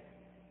 dead.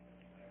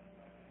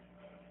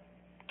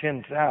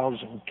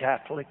 10,000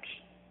 Catholics.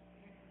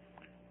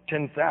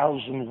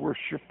 10,000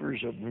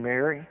 worshipers of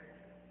Mary.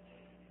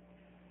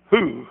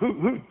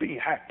 Who'd be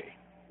happy?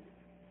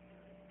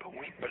 But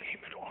we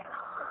blame it on a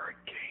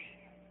hurricane.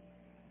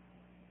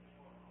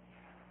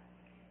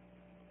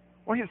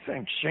 What do you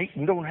think?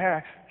 Satan don't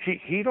have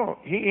he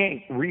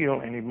ain't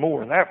real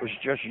anymore. That was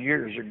just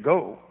years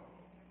ago.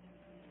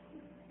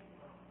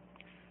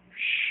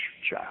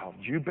 Shh, child,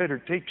 you better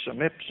take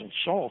some Epsom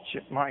salts.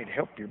 It might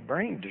help your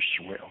brain to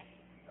swell.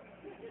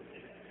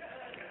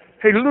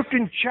 Hey, look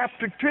in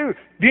chapter 2.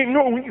 Do you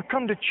know when you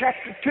come to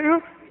chapter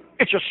 2,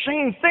 it's the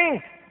same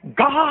thing.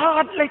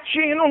 God lets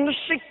you in on the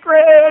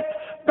secret.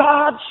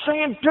 God's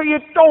saying to you,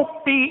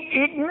 don't be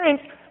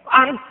ignorant.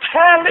 I'm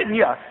telling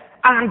you.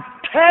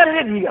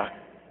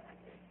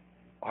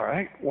 All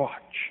right,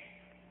 watch.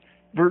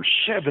 Verse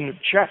 7 of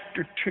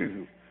chapter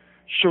 2.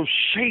 So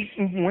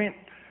went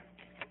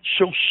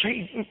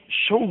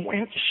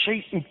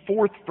Satan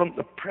forth from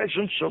the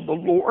presence of the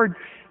Lord,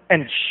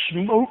 and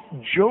smote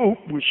Job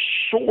with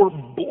sore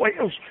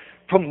boils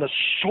from the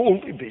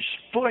sole of his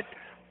foot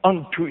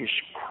unto his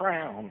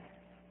crown.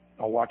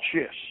 Now watch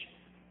this.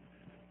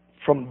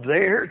 From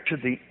there to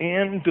the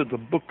end of the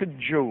book of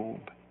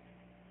Job,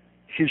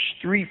 his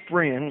three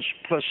friends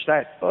plus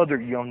that other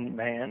young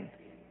man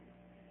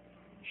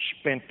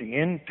spent the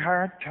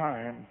entire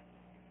time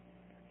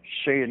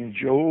saying,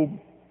 Job,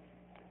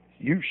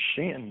 you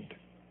sinned,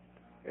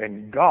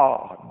 and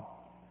God's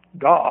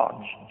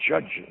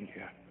judging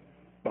you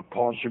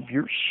because of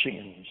your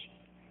sins.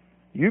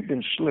 You've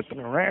been slipping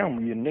around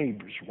with your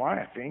neighbor's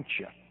wife, ain't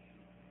you?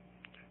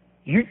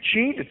 You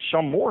cheated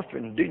some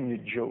orphan, didn't you,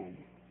 Job?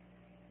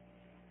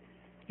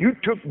 You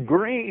took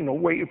grain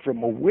away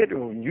from a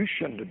widow, and you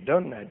shouldn't have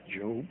done that,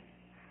 Job.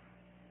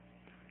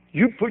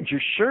 You put your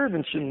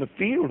servants in the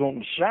field on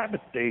the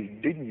Sabbath day,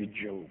 didn't you,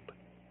 Job?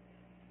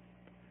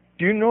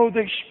 Do you know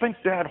they spent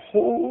that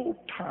whole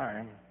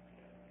time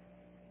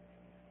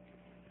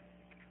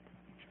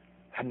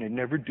and they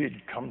never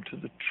did come to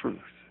the truth?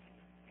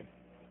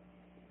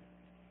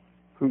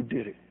 Who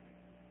did it?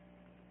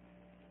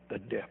 The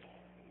devil.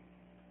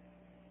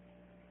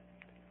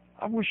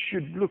 I wish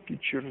you'd look at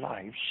your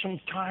life.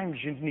 Sometimes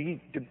you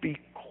need to be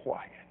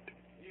quiet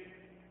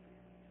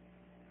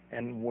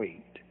and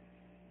wait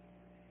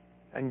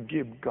and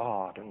give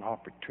God an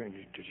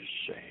opportunity to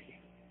say,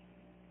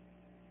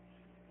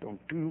 don't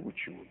do what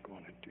you were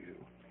going to do.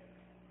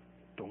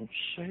 Don't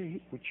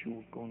say what you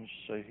were going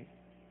to say.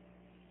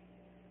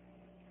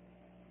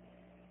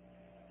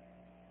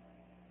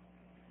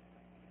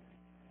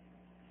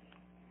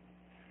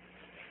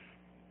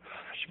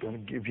 I was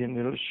going to give you an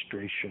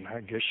illustration. I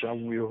guess I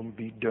will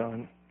be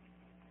done.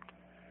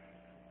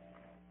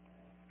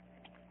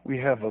 We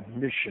have a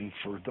mission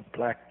for the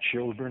black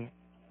children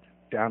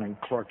down in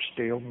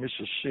Clarksdale,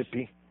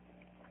 Mississippi.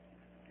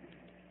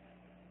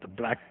 The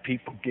black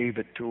people gave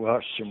it to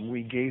us, and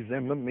we gave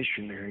them a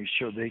missionary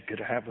so they could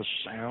have a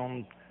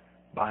sound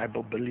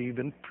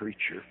Bible-believing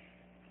preacher.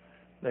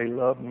 They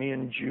love me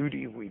and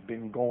Judy. We've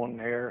been going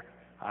there.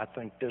 I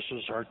think this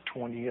is our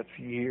 20th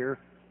year.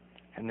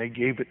 And they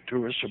gave it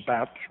to us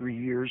about 3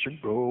 years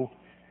ago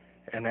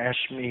and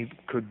asked me,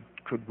 could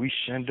we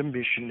send a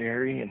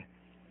missionary,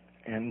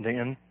 and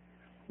then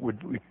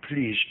would we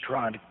please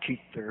try to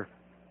keep their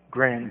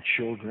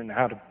grandchildren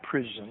out of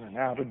prison and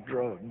out of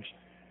drugs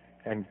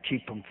and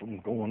keep them from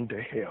going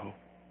to hell.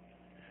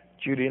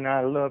 Judy and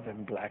I love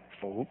them black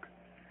folk.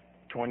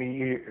 20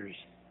 years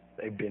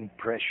they've been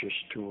precious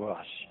to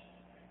us.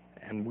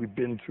 And we've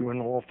been through an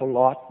awful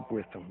lot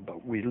with them,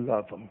 but we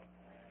love them.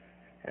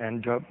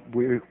 And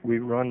we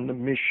run the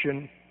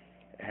mission,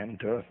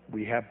 and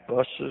we have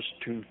buses.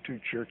 Two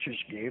churches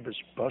gave us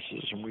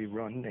buses, and we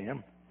run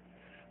them.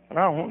 And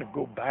I want to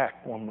go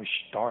back when we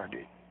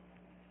started.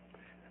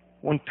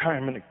 One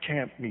time in a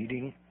camp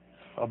meeting,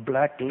 a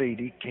black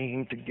lady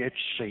came to get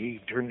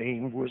saved. Her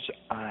name was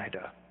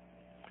Ida.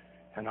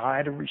 And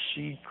Ida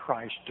received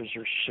Christ as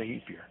her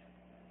Savior.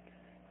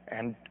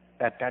 And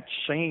at that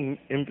same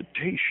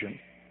invitation,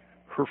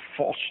 her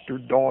foster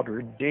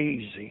daughter,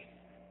 Daisy,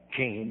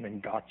 came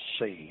and got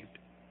saved.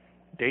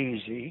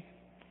 Daisy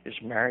is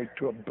married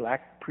to a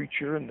black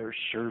preacher, and they're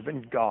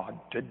serving God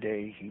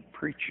today. He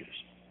preaches.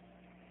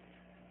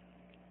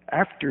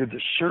 After the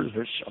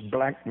service, a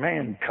black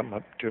man come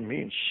up to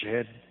me and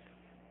said,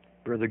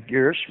 Brother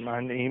Garris,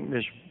 my name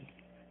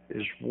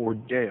is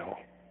Wardell,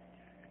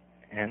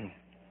 and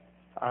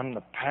I'm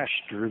the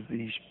pastor of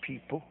these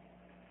people.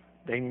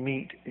 They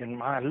meet in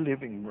my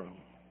living room.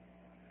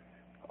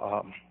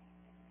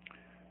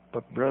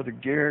 But Brother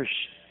Garris,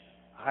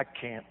 I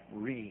can't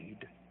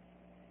read.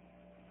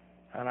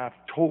 And I've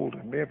told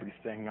him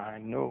everything I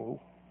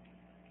know.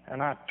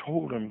 And I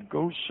told him,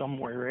 go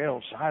somewhere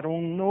else. I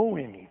don't know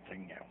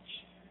anything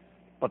else.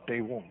 But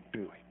they won't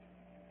do it.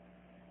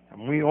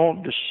 And we all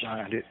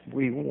decided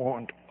we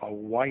want a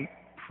white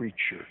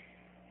preacher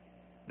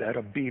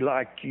that'll be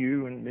like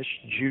you and Miss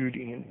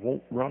Judy and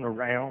won't run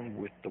around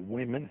with the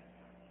women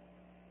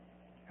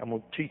and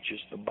will teach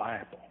us the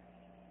Bible.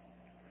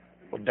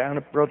 Well, down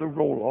at Brother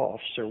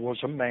Roloff's, there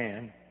was a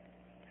man.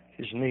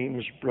 His name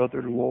was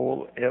Brother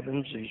Lowell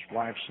Evans. His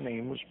wife's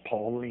name was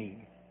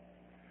Pauline.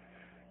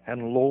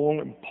 And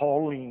Lowell and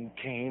Pauline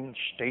came and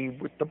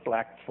stayed with the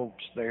black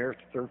folks there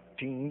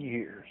 13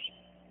 years.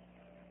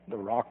 The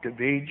Rock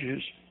of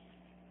Ages,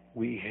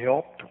 we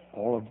helped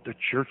all of the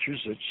churches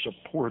that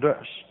support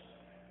us.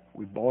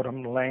 We bought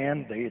them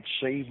land. They had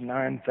saved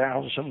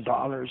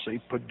 $9,000. They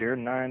put their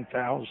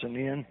 $9,000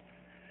 in.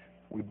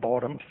 We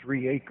bought them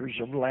 3 acres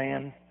of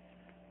land.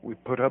 We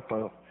put up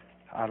we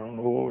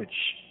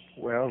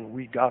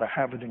got to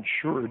have it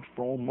insured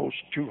for almost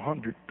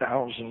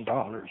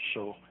 $200,000.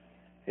 So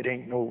it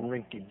ain't no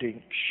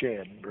rinky-dink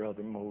shed,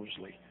 Brother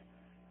Mosley.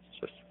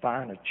 It's as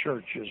fine a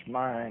church as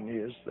mine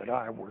is that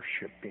I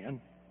worship in.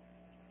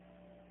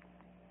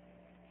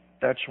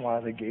 That's why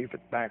they gave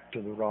it back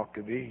to the Rock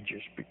of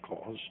Ages,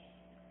 because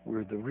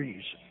we're the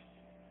reason.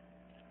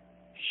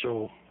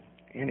 So,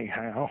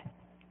 anyhow,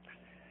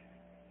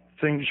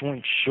 things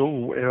went so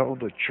well,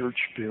 the church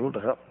filled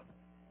up.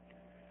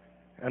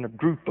 And a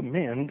group of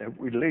men that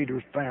we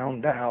later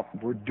found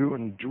out were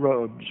doing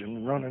drugs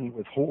and running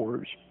with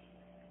whores,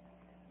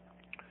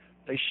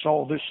 they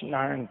saw this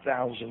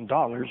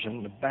 $9,000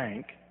 in the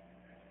bank,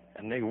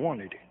 and they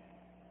wanted it.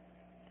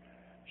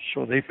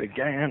 So they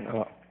began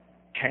a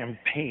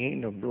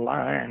campaign of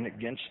lying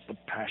against the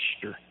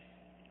pastor.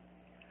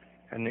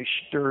 And they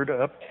stirred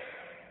up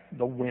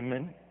the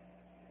women.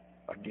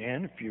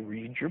 Again, if you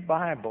read your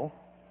Bible,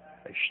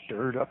 they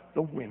stirred up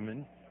the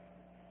women.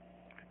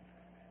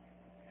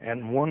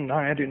 And one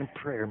night in a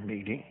prayer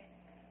meeting,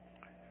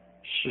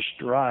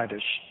 Sister Ida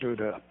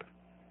stood up.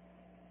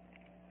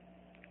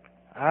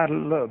 Ida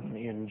loved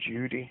me and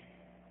Judy,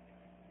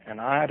 and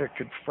Ida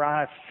could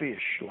fry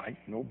fish like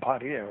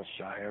nobody else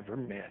I ever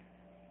met.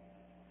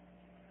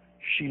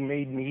 She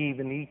made me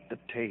even eat the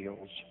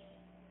tails.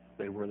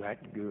 They were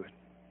that good.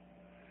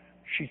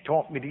 She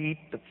taught me to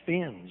eat the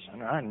fins,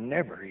 and I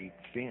never ate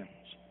fins.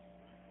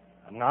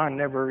 And I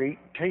never ate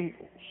tails.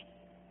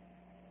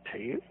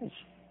 Tails?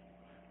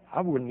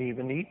 I wouldn't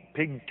even eat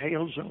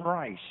pigtails and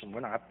rice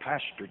when I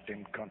pastored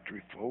them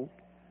country folk.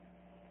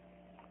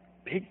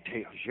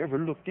 Pigtails, you ever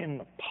looked in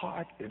the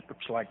pot? It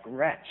looks like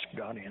rats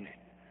got in it,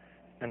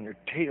 and their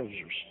tails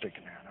are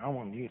sticking out. I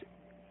won't eat it.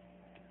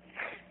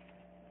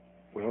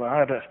 Well,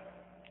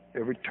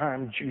 every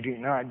time Judy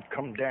and I'd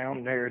come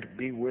down there to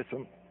be with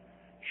them,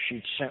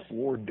 she'd sent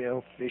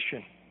Wardell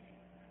fishing.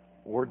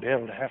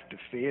 Wardell would have to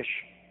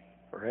fish,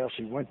 or else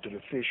he went to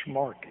the fish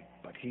market,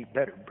 but he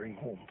better bring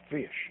home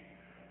fish.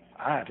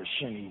 I'd have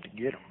sent him to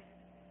get them.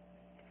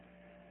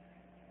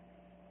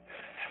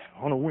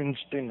 On a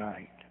Wednesday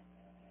night,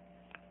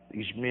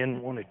 these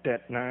men wanted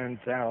that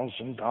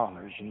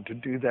 $9,000, and to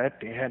do that,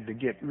 they had to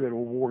get rid of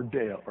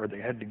Wardell, or they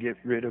had to get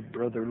rid of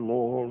Brother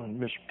Lowell and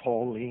Miss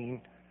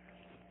Pauline.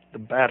 The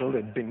battle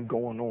had been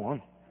going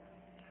on,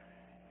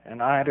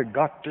 and Ida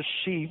got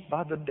deceived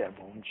by the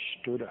devil and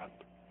stood up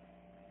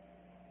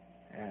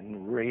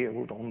and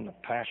railed on the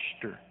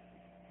pastor.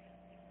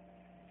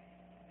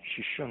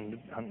 She shouldn't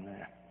have done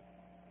that.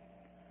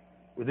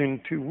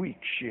 Within 2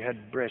 weeks, she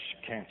had breast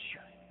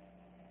cancer.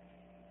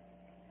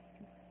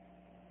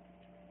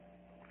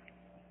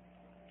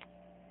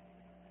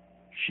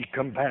 She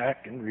come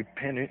back and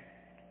repented.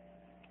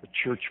 The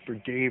church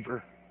forgave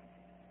her.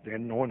 They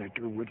anointed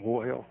her with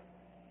oil.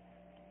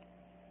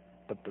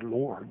 But the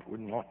Lord would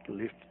not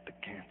lift the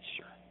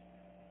cancer.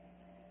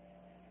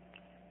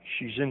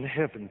 She's in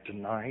heaven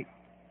tonight.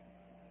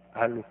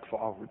 I look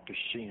forward to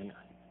seeing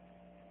her.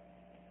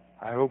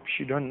 I hope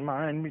she doesn't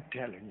mind me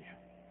telling you.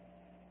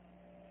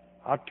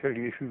 I'll tell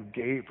you who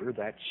gave her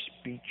that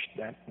speech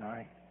that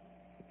night.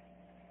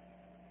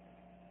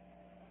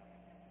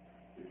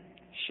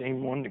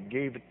 Same one that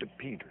gave it to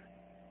Peter.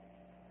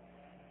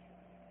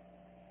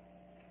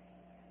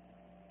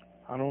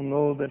 I don't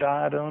know that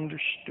I'd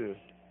understood.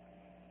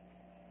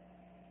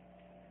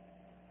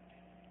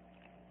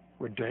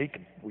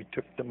 We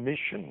took the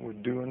mission. We're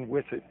doing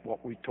with it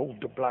what we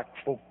told the black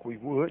folk we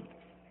would.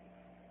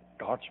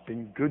 God's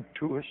been good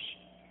to us.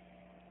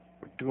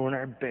 We're doing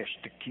our best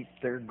to keep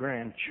their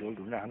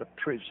grandchildren out of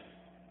prison.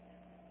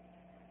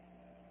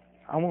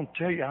 I want to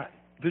tell you,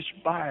 this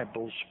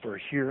Bible's for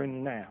here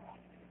and now.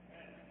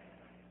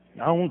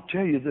 And I want to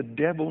tell you, the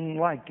devil don't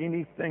like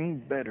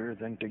anything better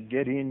than to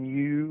get in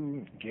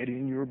you, get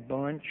in your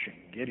bunch,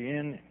 and get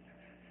in.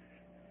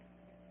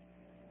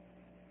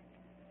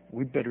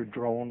 We better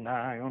draw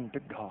nigh unto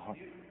God.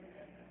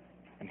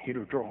 and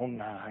He'll draw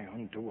nigh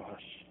unto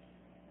us.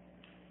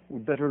 We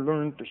better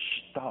learn to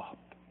stop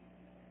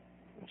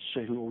and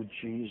say, Lord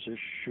Jesus,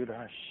 should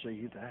I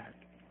say that?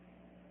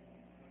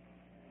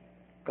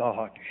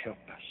 God, help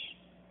us.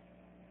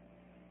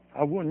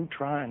 I wasn't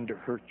trying to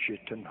hurt you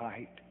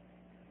tonight,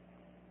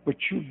 but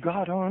you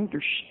got to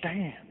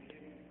understand,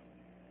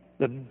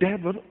 the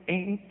devil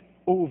ain't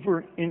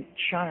over in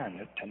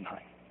China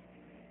tonight.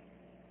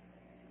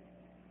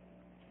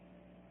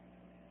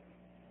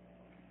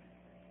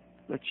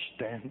 Let's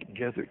stand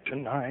together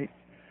tonight.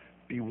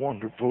 Be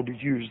wonderful to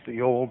use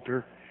the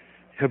altar.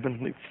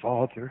 Heavenly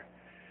Father,